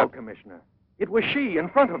that... Oh, no, Commissioner. It was she in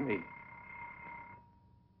front of me.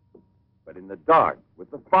 But in the dark, with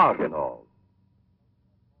the fog and all.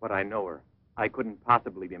 But I know her. I couldn't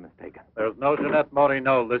possibly be mistaken. There's no Jeanette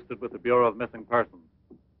Morino listed with the Bureau of Missing Persons.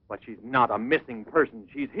 But she's not a missing person.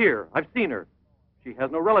 She's here. I've seen her. She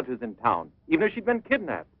has no relatives in town, even if she'd been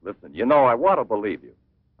kidnapped. Listen, you know, I want to believe you.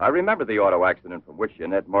 I remember the auto accident from which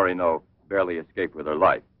Jeanette Morino barely escaped with her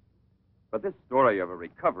life. But this story of a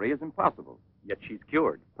recovery is impossible. Yet she's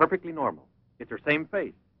cured, perfectly normal. It's her same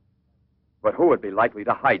face. But who would be likely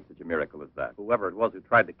to hide such a miracle as that? Whoever it was who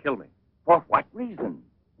tried to kill me. For what reason?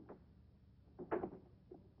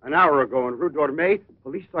 An hour ago in Rue Dormay,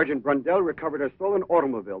 Police Sergeant Brundell recovered a stolen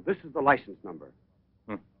automobile. This is the license number.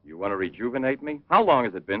 You want to rejuvenate me? How long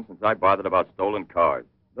has it been since I bothered about stolen cars?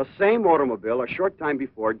 The same automobile, a short time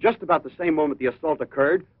before, just about the same moment the assault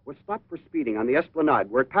occurred, was stopped for speeding on the Esplanade,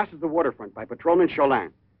 where it passes the waterfront, by Patrolman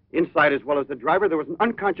Cholin. Inside, as well as the driver, there was an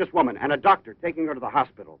unconscious woman and a doctor taking her to the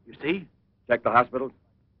hospital. You see? Check the hospitals?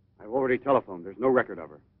 I've already telephoned. There's no record of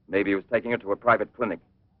her. Maybe he was taking her to a private clinic.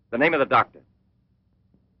 The name of the doctor?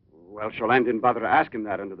 Well, Cholin didn't bother to ask him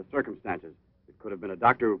that under the circumstances. It could have been a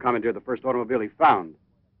doctor who commandeered the first automobile he found.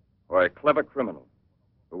 Or a clever criminal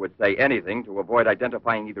who would say anything to avoid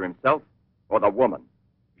identifying either himself or the woman.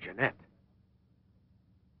 Jeanette.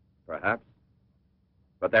 Perhaps.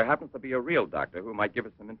 But there happens to be a real doctor who might give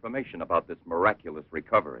us some information about this miraculous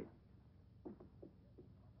recovery.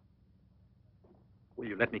 Will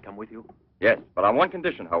you let me come with you? Yes, but on one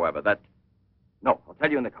condition, however, that... No, I'll tell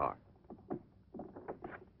you in the car.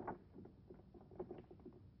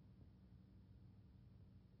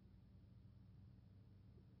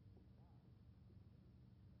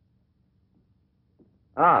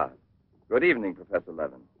 Ah, good evening, Professor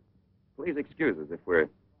Levin. Please excuse us if we're...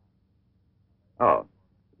 Oh,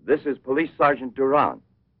 this is Police Sergeant Durand.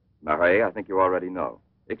 Marais, I think you already know.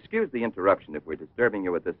 Excuse the interruption if we're disturbing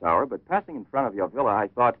you at this hour, but passing in front of your villa, I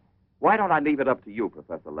thought, why don't I leave it up to you,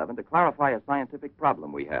 Professor Levin, to clarify a scientific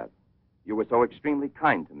problem we had? You were so extremely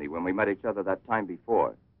kind to me when we met each other that time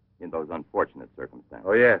before, in those unfortunate circumstances.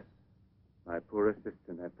 Oh, yes. My poor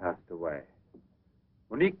assistant had passed away.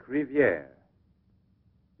 Monique Rivière.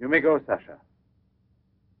 You may go, Sasha.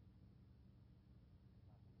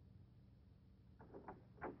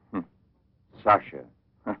 Sasha.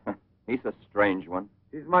 He's a strange one.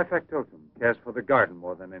 He's my factotum. Cares for the garden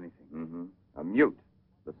more than anything. Mm-hmm. A mute.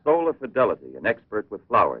 The soul of fidelity, an expert with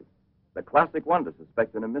flowers. The classic one to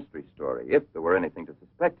suspect in a mystery story, if there were anything to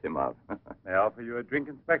suspect him of. May I offer you a drink,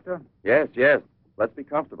 Inspector? Yes, yes. Let's be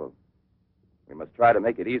comfortable. We must try to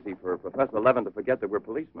make it easy for Professor Levin to forget that we're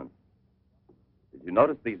policemen. Did you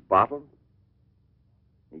notice these bottles?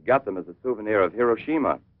 He got them as a souvenir of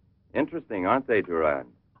Hiroshima. Interesting, aren't they, Durand?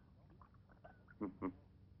 You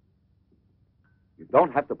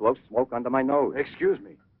don't have to blow smoke under my nose. Excuse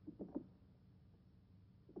me.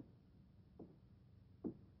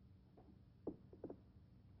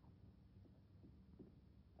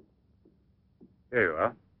 Here you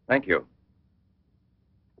are. Thank you.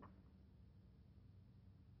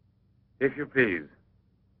 If you please.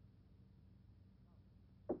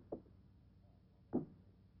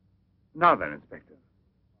 Now then, Inspector.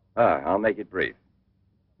 I'll make it brief.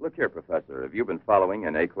 Look here, Professor. Have you been following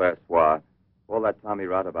in A-class soir all that Tommy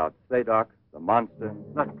rot about Seddok, the monster?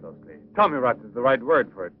 Not closely. Tommy rot is the right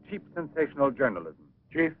word for it. Cheap, sensational journalism.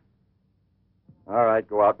 Chief? All right,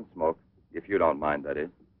 go out and smoke. If you don't mind, that is.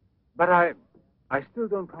 But I still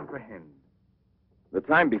don't comprehend. The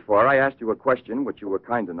time before, I asked you a question which you were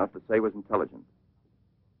kind enough to say was intelligent.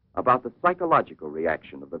 About the psychological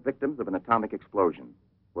reaction of the victims of an atomic explosion.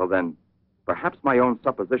 Well, then, perhaps my own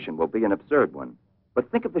supposition will be an absurd one. But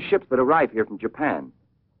think of the ships that arrive here from Japan.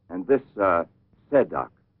 And this, Seddok.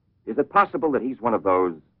 Is it possible that he's one of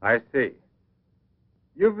those? I see.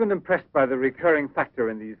 You've been impressed by the recurring factor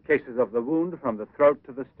in these cases of the wound from the throat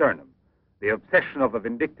to the sternum. The obsession of a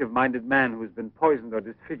vindictive-minded man who's been poisoned or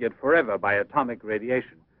disfigured forever by atomic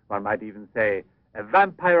radiation. One might even say, a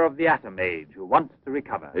vampire of the atom age who wants to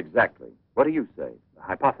recover. Exactly. What do you say? The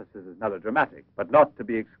hypothesis is melodramatic, but not to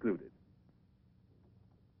be excluded.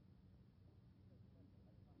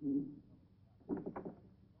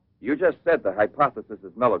 You just said the hypothesis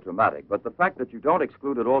is melodramatic, but the fact that you don't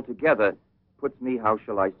exclude it altogether puts me, how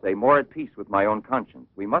shall I say, more at peace with my own conscience.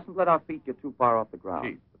 We mustn't let our feet get too far off the ground.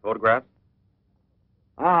 Chief, the photographs?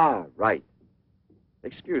 Ah, right.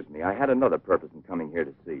 Excuse me, I had another purpose in coming here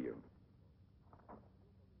to see you.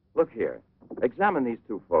 Look here. Examine these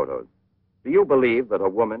two photos. Do you believe that a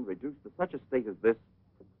woman reduced to such a state as this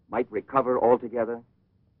might recover altogether?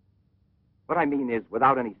 What I mean is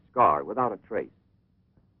without any scar, without a trace.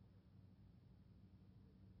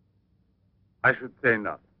 I should say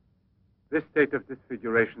not. This state of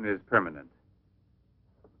disfiguration is permanent.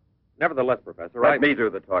 Nevertheless, Professor, Let me do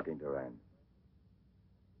the talking, Durand.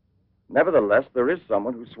 Nevertheless, there is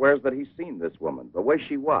someone who swears that he's seen this woman, the way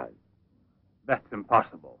she was. That's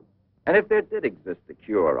impossible. And if there did exist a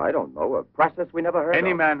cure, I don't know, a process we never heard of.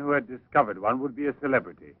 Any man who had discovered one would be a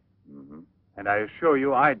celebrity. Mm-hmm. And I assure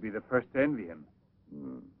you I'd be the first to envy him.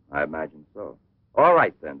 I imagine so. All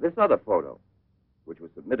right, then. This other photo, which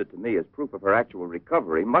was submitted to me as proof of her actual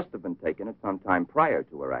recovery, must have been taken at some time prior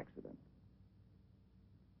to her accident.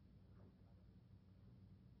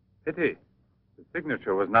 Pity. The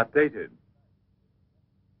signature was not dated.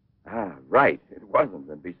 Ah, right. It wasn't.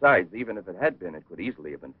 And besides, even if it had been, it could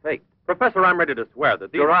easily have been faked. Professor, I'm ready to swear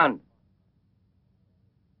that these... Durand!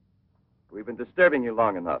 We've been disturbing you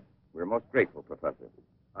long enough. We're most grateful, Professor.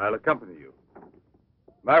 I'll accompany you.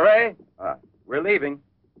 Murray! We're leaving.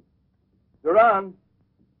 Durand!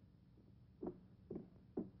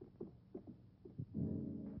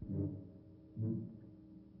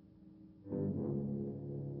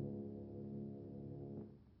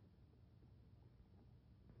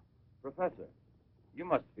 Professor, you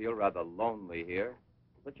must feel rather lonely here.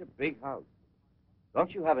 Such a big house.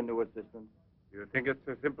 Don't you have a new assistant? You think it's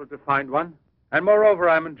so simple to find one? And moreover,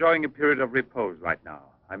 I'm enjoying a period of repose right now.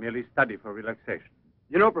 I merely study for relaxation.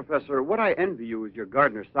 You know, Professor, what I envy you is your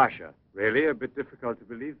gardener, Sasha. Really? A bit difficult to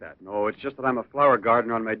believe that. No, it's just that I'm a flower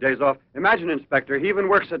gardener on my days off. Imagine, Inspector, he even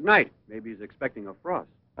works at night. Maybe he's expecting a frost.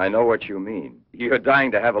 I know what you mean. You're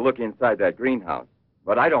dying to have a look inside that greenhouse.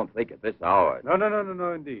 But I don't think at this hour.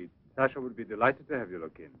 No, indeed. Sasha would be delighted to have you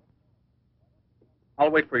look in. I'll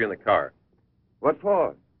wait for you in the car. What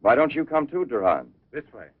for? Why don't you come too, Durand? This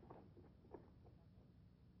way.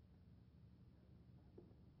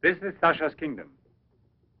 This is Sasha's kingdom.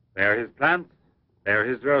 There are his plants, there are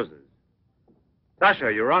his roses.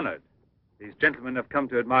 Sasha, you're honored. These gentlemen have come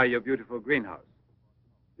to admire your beautiful greenhouse.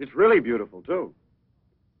 It's really beautiful, too.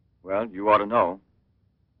 Well, you ought to know.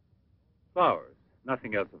 Flowers,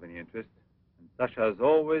 nothing else of any interest. And Sasha's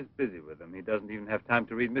always busy with them. He doesn't even have time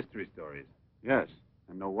to read mystery stories. Yes,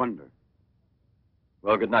 and no wonder.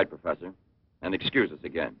 Well, good night, Professor. And excuse us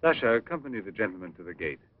again. Sasha, accompany the gentleman to the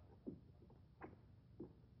gate.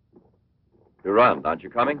 Durand, aren't you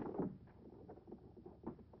coming?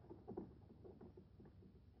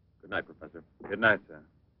 Good night, Professor. Good night, sir.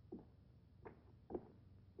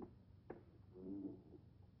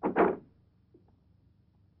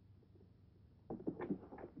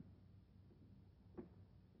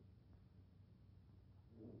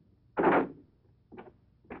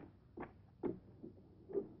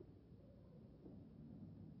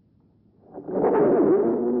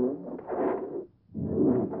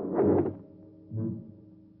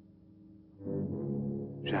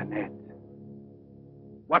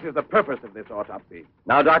 What is the purpose of this autopsy?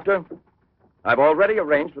 Now, Doctor, I've already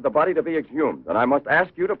arranged for the body to be exhumed, and I must ask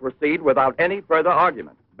you to proceed without any further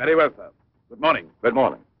argument. Very well, sir. Good morning. Good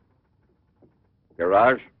morning.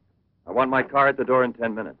 Garage, I want my car at the door in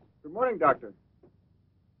 10 minutes. Good morning, Doctor.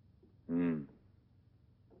 Hmm.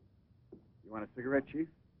 You want a cigarette, Chief?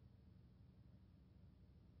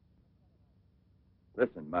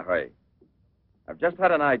 Listen, Marais, I've just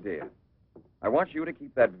had an idea. I want you to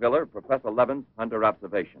keep that villa of Professor Levin's under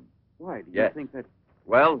observation. Why? Do you Yes. think that...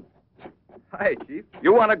 Well, Hi, Chief.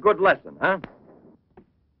 you want a good lesson, huh?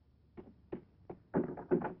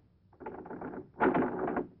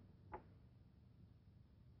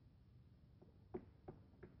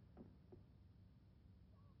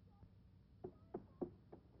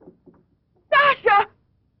 Sasha!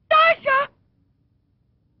 Sasha!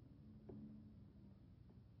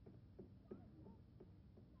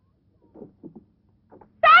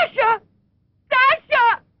 Sasha!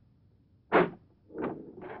 Sasha!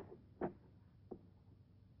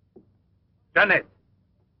 Janet!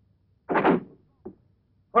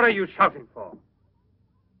 What are you shouting for?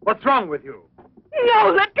 What's wrong with you?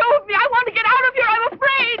 No, let go of me. I want to get out of here. I'm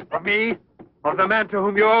afraid. Of me? Of the man to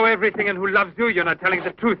whom you owe everything and who loves you? You're not telling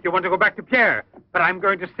the truth. You want to go back to Pierre. But I'm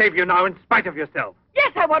going to save you now in spite of yourself.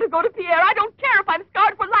 Yes, I want to go to Pierre. I don't care if I'm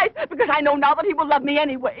scarred for life, because I know now that he will love me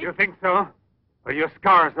anyway. You think so? Well, your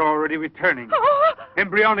scars are already returning.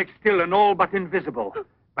 Embryonic still and all but invisible.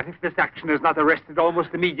 But if this action is not arrested almost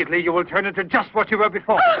immediately, you will turn into just what you were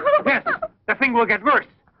before. Yes, the thing will get worse.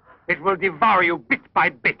 It will devour you bit by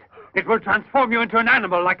bit. It will transform you into an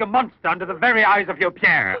animal, like a monster, under the very eyes of your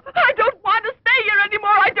Pierre. I don't want to stay here anymore.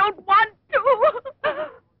 I don't want to.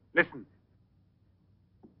 Listen.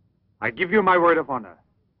 I give you my word of honor.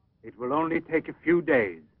 It will only take a few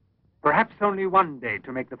days, perhaps only one day,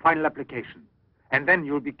 to make the final application. And then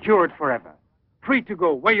you'll be cured forever, free to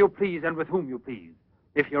go where you please and with whom you please.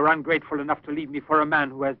 If you're ungrateful enough to leave me for a man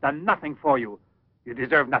who has done nothing for you, you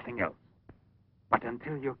deserve nothing else. But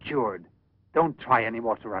until you're cured, don't try any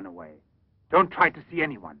more to run away. Don't try to see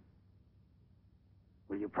anyone.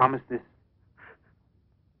 Will you promise this?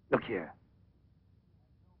 Look here.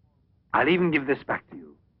 I'll even give this back to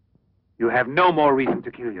you. You have no more reason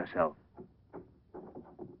to kill yourself.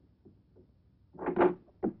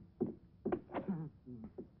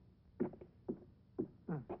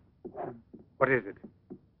 What is it?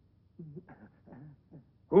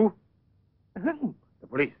 Who? The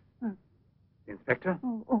police. The inspector?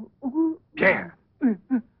 Pierre.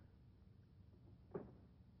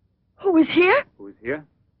 Who is here? Who is here?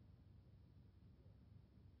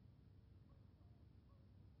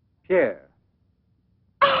 Pierre.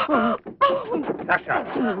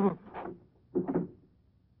 Sasha.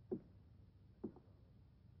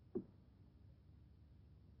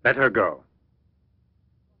 Let her go.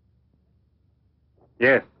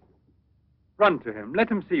 Yes. Run to him. Let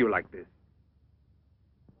him see you like this.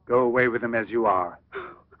 Go away with him as you are.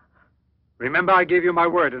 Remember, I gave you my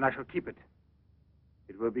word, and I shall keep it.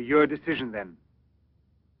 It will be your decision then.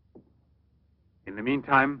 In the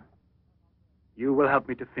meantime, you will help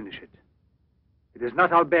me to finish it. It is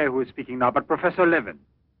not Albert who is speaking now, but Professor Levin.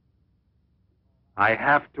 I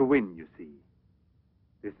have to win, you see.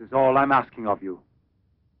 This is all I'm asking of you.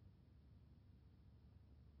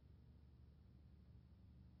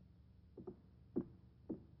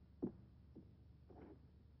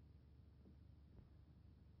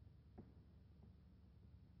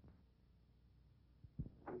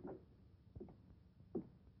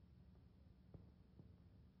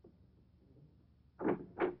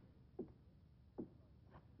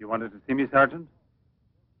 You wanted to see me, Sergeant?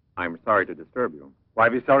 I'm sorry to disturb you. Why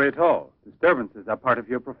be sorry at all? Disturbances are part of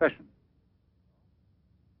your profession.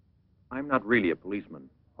 I'm not really a policeman.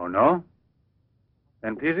 Oh, no?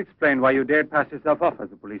 Then please explain why you dared pass yourself off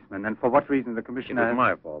as a policeman, and for what reason the It commissioner... was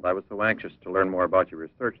my fault. I was so anxious to learn more about your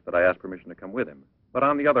research that I asked permission to come with him. But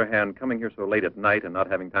on the other hand, coming here so late at night and not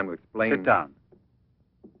having time to explain... Sit down.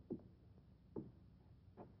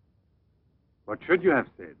 What should you have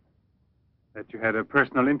said? That you had a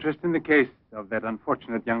personal interest in the case of that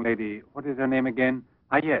unfortunate young lady. What is her name again?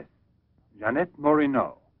 Ah, yes. Jeanette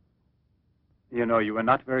Moreau. You know, you were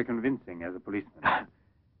not very convincing as a policeman.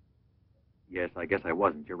 Yes, I guess I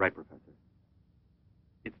wasn't. You're right, Professor.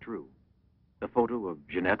 It's true. The photo of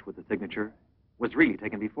Jeanette with the signature was really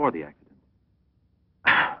taken before the accident.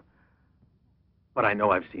 But I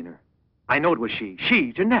know I've seen her. I know it was she,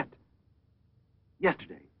 Jeanette.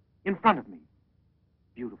 Yesterday, in front of me.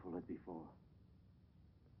 Beautiful as before.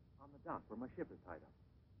 On the dock where my ship is tied up.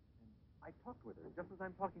 And I talked with her just as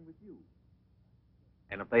I'm talking with you.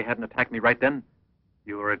 And if they hadn't attacked me right then...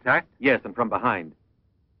 You were attacked? Yes, and from behind.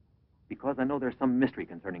 Because I know there's some mystery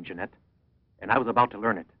concerning Jeanette, and I was about to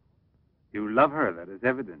learn it. You love her, that is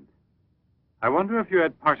evident. I wonder if you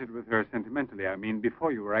had parted with her sentimentally, I mean,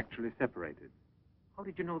 before you were actually separated. How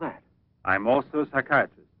did you know that? I'm also a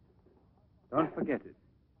psychiatrist. Don't forget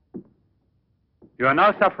it. You are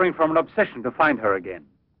now suffering from an obsession to find her again.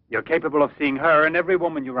 You're capable of seeing her and every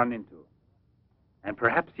woman you run into. And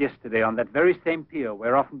perhaps yesterday on that very same pier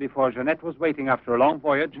where often before Jeanette was waiting after a long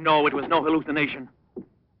voyage... No, it was no hallucination.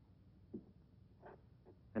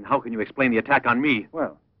 And how can you explain the attack on me?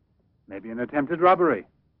 Well, maybe an attempted robbery.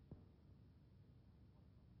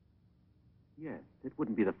 Yes, it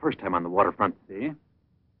wouldn't be the first time on the waterfront. See?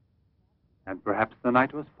 And perhaps the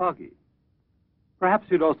night was foggy. Perhaps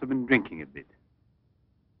you'd also been drinking a bit.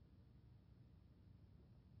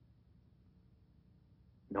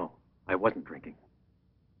 No, I wasn't drinking.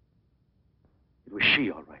 It was she,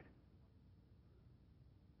 all right.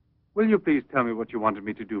 Will you please tell me what you wanted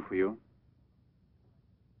me to do for you?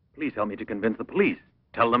 Please help me to convince the police.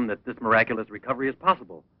 Tell them that this miraculous recovery is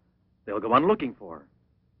possible. They'll go on looking for her.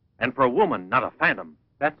 And for a woman, not a phantom.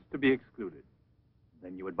 That's to be excluded.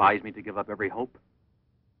 Then you advise me to give up every hope?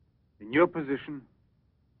 In your position,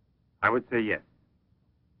 I would say yes.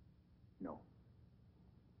 No.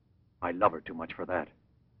 I love her too much for that.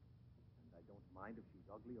 And I don't mind if she's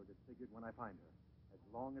ugly or disfigured when I find her, as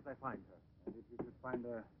long as I find her. And if you could find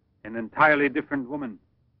an entirely different woman,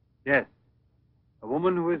 yes. A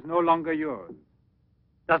woman who is no longer yours,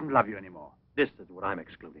 doesn't love you anymore. This is what I'm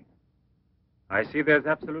excluding. I see there's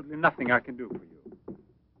absolutely nothing I can do for you.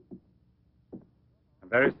 I'm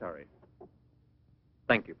very sorry.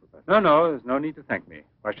 Thank you, Professor. No, there's no need to thank me.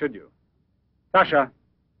 Why should you? Sasha.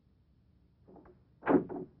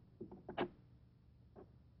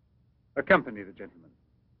 Accompany the gentleman.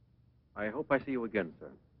 I hope I see you again,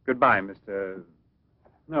 sir. Goodbye, Mr...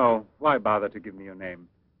 No, why bother to give me your name?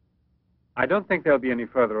 I don't think there'll be any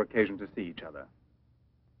further occasion to see each other.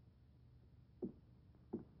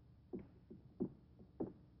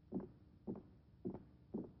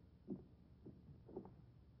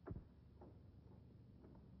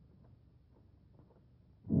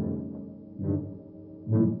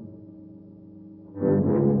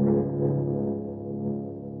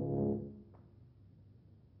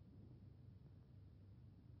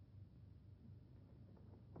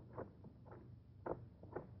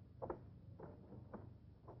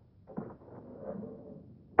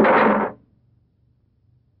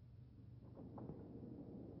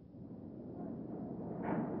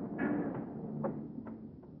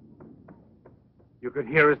 You could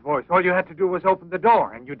hear his voice. All you had to do was open the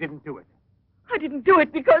door, and you didn't do it. I didn't do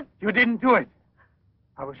it because... You didn't do it.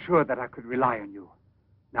 I was sure that I could rely on you.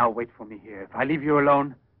 Now wait for me here. If I leave you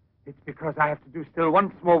alone, it's because I have to do still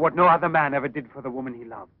once more what no other man ever did for the woman he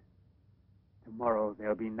loved. Tomorrow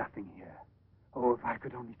there'll be nothing here. Oh, if I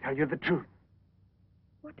could only tell you the truth.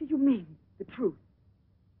 What do you mean, the truth?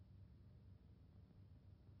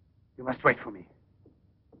 You must wait for me.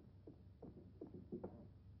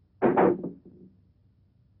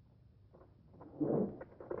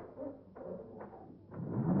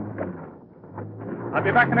 I'll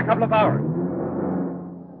be back in a couple of hours.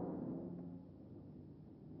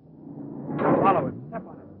 Follow it. Step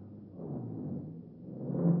on it.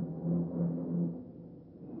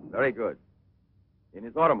 Very good. In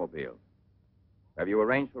his automobile. Have you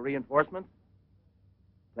arranged for reinforcements?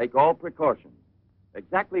 Take all precautions.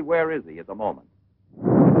 Exactly where is he at the moment?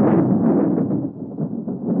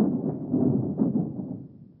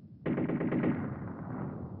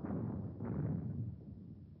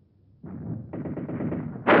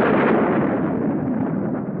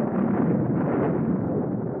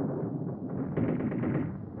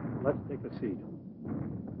 Let's take a seat.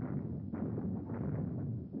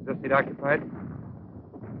 Is this seat occupied?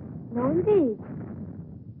 No, indeed.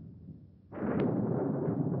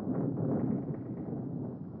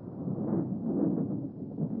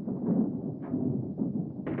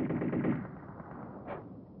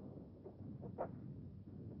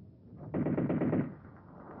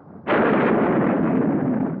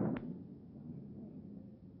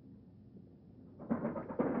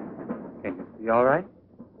 Can you see all right?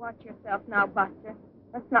 Watch yourself now, Buster.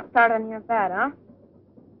 Let's not start on your bed, huh?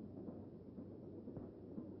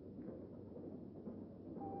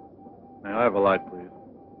 May I have a light, please?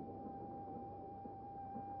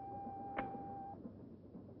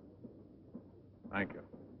 Thank you.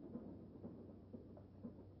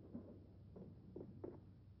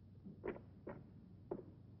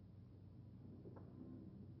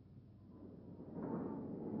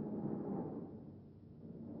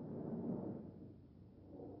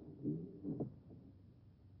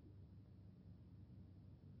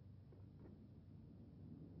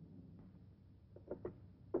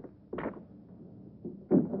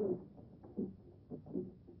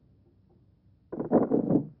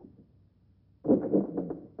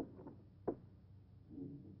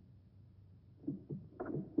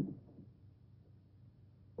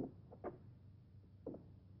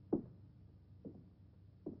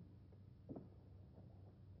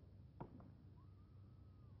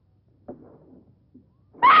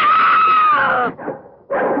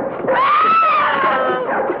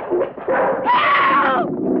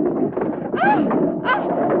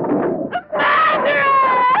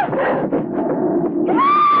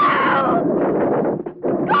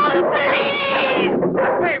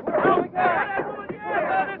 Hey, where are we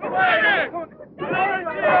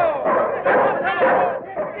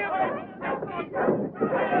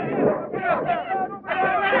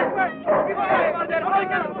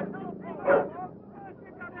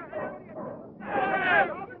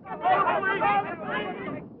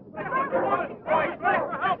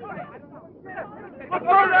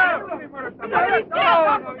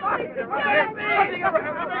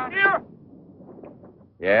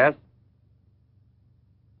Yes?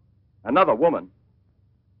 Another woman?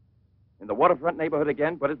 In the waterfront neighborhood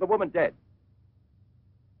again? But is the woman dead?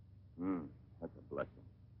 That's a blessing.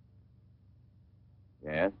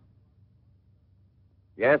 Yes?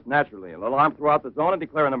 Yes, naturally. An alarm throughout the zone and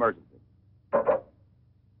declare an emergency.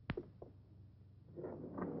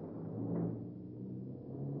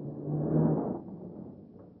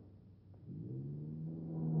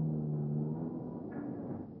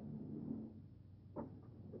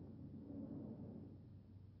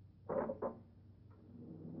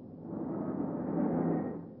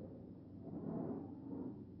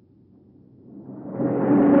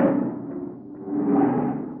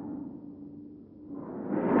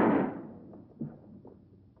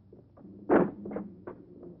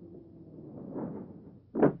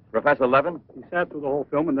 Professor Levin? He sat through the whole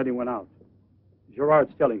film and then he went out.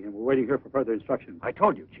 Gerard's telling him. We're waiting here for further instructions. I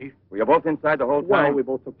told you, Chief. Were you both inside the whole time? Well, we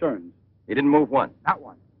both took turns. He didn't move once. Not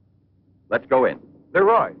one. Let's go in.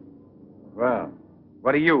 Leroy. Well,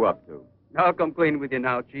 what are you up to? I'll complain with you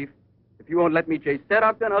now, Chief. If you won't let me chase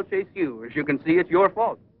Seddok, then I'll chase you. As you can see, it's your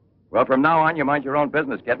fault. Well, from now on, you mind your own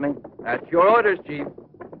business, get me? That's your orders, Chief.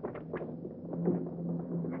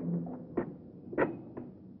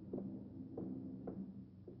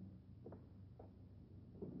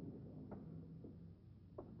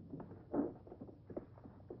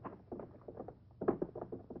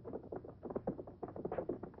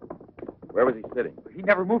 Where was he sitting? He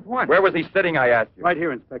never moved once. Where was he sitting, I asked you? Right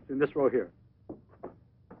here, Inspector, in this row here.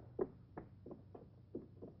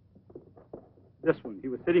 This one. He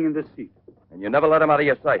was sitting in this seat. And you never let him out of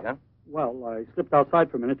your sight, huh? Well, I slipped outside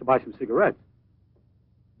for a minute to buy some cigarettes.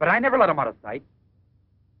 But I never let him out of sight.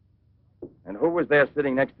 And who was there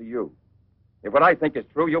sitting next to you? If what I think is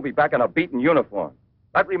true, you'll be back in a beaten uniform.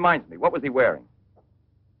 That reminds me, what was he wearing?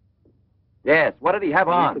 Yes, what did he have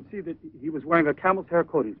on? You could see that he was wearing a camel's hair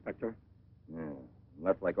coat, Inspector. Yeah,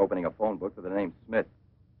 that's like opening a phone book with the name Smith.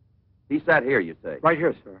 He sat here, you say? Right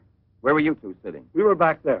here, sir. Where were you two sitting? We were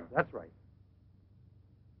back there. That's right.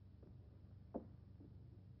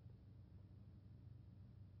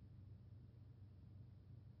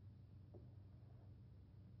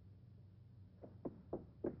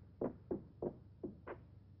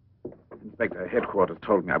 Inspector, headquarters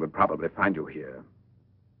told me I would probably find you here.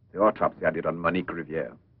 The autopsy I did on Monique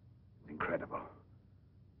Riviere. It's incredible.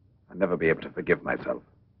 I'll never be able to forgive myself.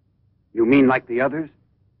 You mean like the others?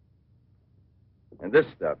 And this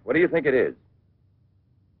stuff, what do you think it is?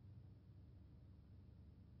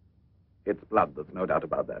 It's blood, there's no doubt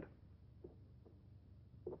about that.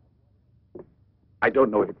 I don't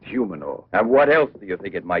know if it's human or... And what else do you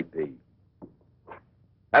think it might be?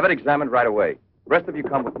 Have it examined right away. The rest of you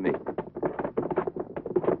come with me.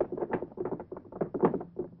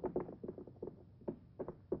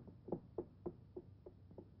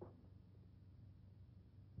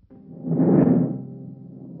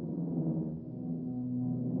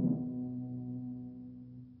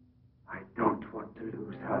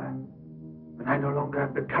 But I no longer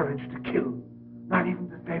have the courage to kill, not even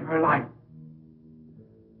to save her life.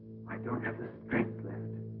 I don't have the strength left.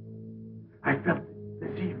 I felt it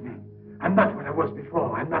this evening. I'm not what I was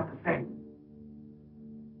before. I'm not the same.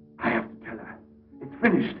 I have to tell her. It's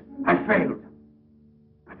finished. I failed.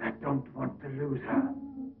 But I don't want to lose her.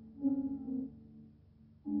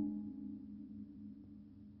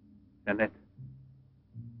 Jeanette,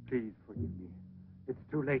 please forgive me. It's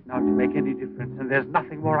too late now to make any difference, and there's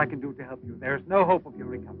nothing more I can do to help you. There's no hope of your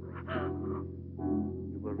recovery.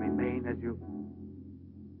 You will remain as you...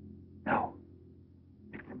 No.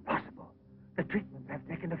 It's impossible. The treatments have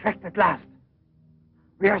taken effect at last.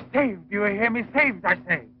 We are saved. Do you hear me? Saved, I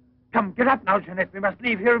say. Come, get up now, Jeanette. We must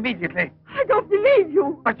leave here immediately. I don't believe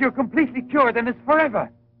you. But you're completely cured, and it's forever.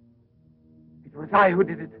 It was I who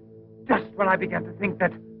did it, just when I began to think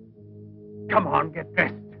that... Come on, get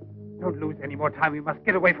dressed. Don't lose any more time. We must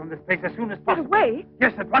get away from this place as soon as possible. Get away?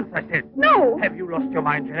 Yes, at once, I said. No. Have you lost your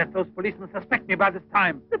mind, Jeanette? Those policemen suspect me by this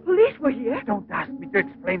time. The police were here. Don't ask me to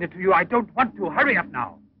explain it to you. I don't want to. Hurry up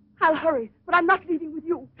now. I'll hurry, but I'm not leaving with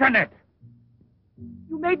you. Jeanette!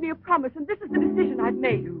 You made me a promise, and this is the decision I've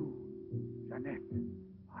made. You, Jeanette,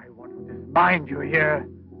 I want to dismind you here.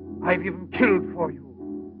 I've even killed for you.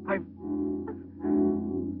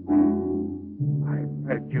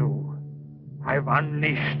 failed you. I've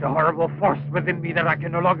unleashed a horrible force within me that I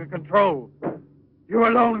can no longer control. You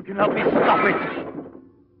alone can help me stop it.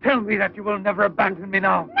 Tell me that you will never abandon me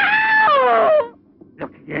now. No!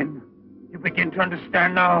 Look again. You begin to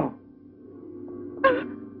understand now.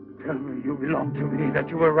 Tell me you belong to me, that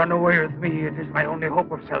you will run away with me. It is my only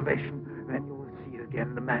hope of salvation. Then you will see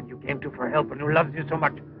again the man you came to for help and who loves you so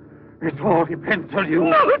much. It all depends on you.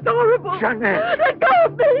 No, it's horrible. Jeanette. Let go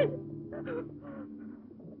of me.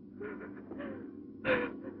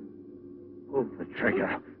 Pull the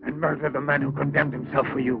trigger and murder the man who condemned himself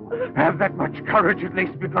for you. Have that much courage at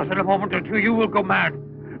least, because in a moment or two you will go mad.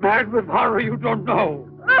 Mad with horror you don't know.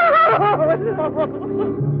 Oh,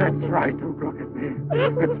 no. That's right, don't look at me.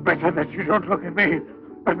 It's better that you don't look at me.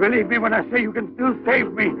 But believe me when I say you can still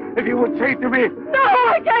save me, if you would say to me... No,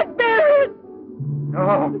 I can't bear it.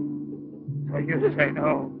 No. So you say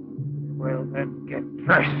no. Well, then get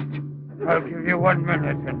dressed. I'll give you 1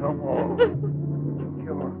 minute and no more.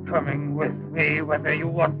 You're coming with me whether you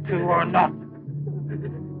want to or not.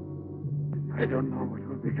 I don't know what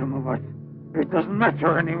will become of us. It doesn't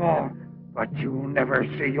matter anymore. But you'll never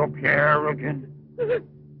see your Pierre again.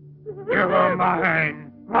 You're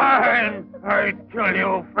mine. Mine! I'd kill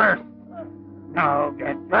you first. Now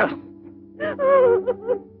get dressed.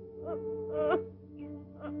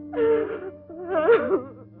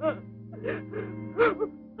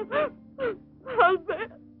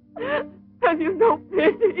 Albert, have you no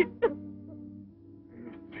pity?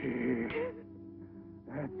 Pity?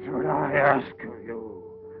 That's what I ask of you.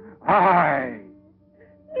 I...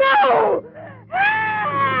 No!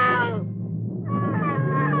 Help!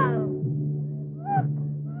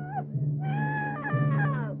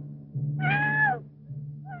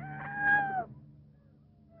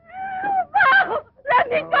 Let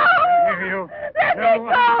me go! Hear you. Let me go!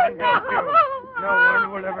 No! No one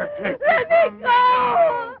will ever take you Let from me me. go!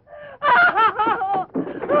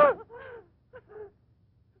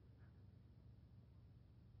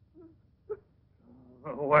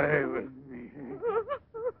 Away with me.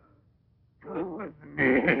 Go with me.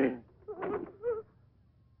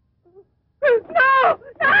 No!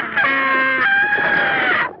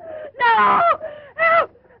 No! Help!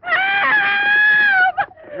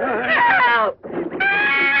 Help!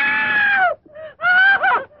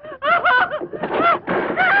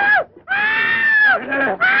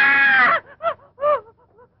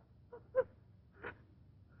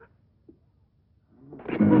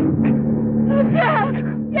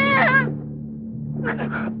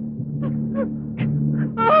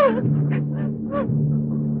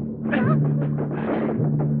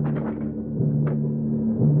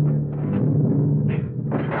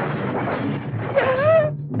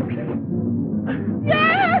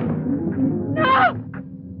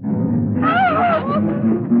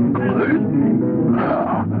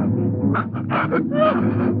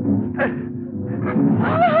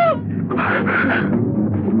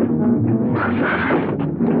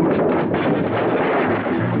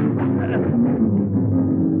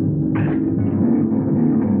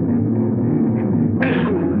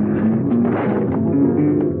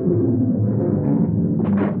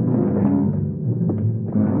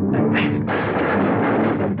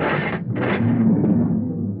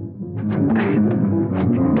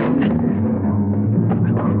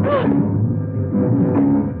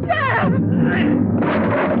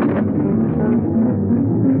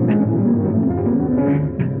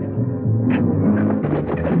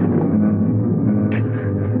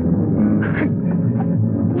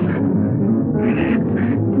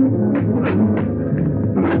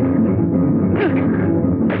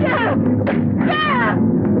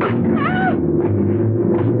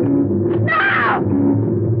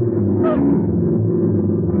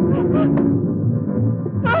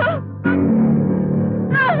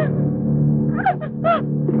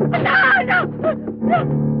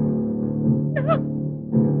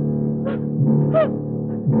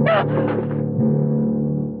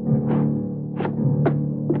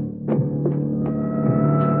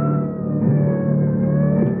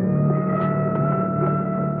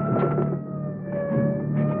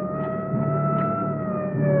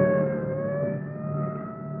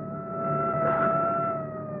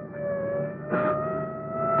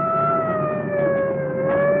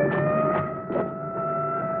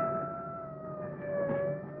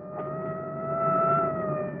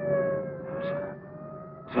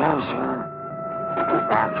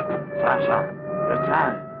 Sasha,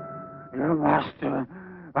 your master.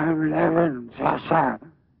 I'm Levin, Sasha.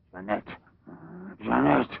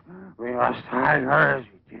 Jeanette, we must hide her as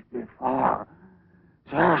we did before.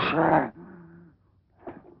 Sasha.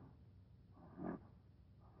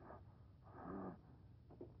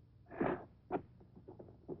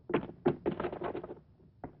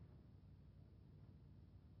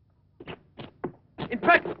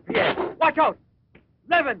 Watch out!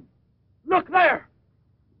 Levin! Look there!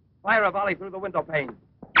 Fire a volley through the window pane.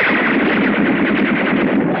 Come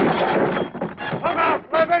out,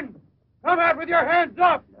 Levin! Come out with your hands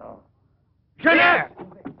up! No. Jeanette!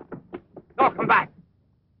 No, come back.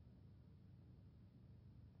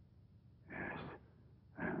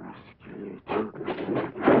 I must kill you too.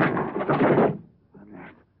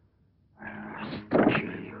 I must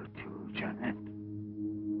kill you too, Janet.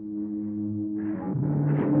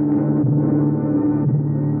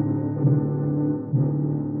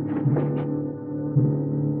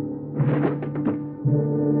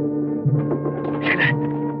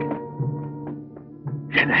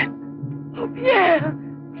 Jeanette. Oh, Pierre!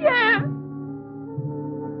 Pierre!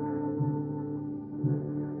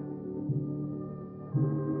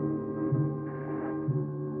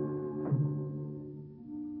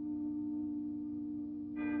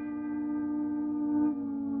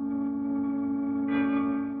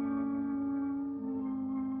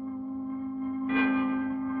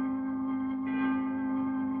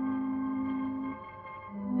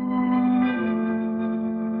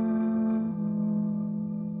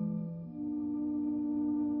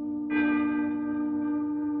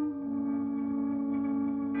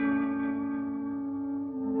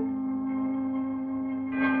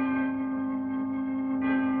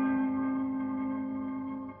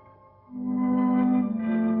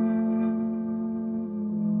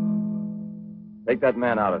 Take that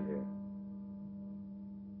man out of here.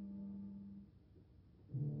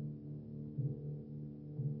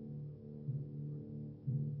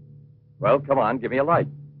 Well, come on, give me a light.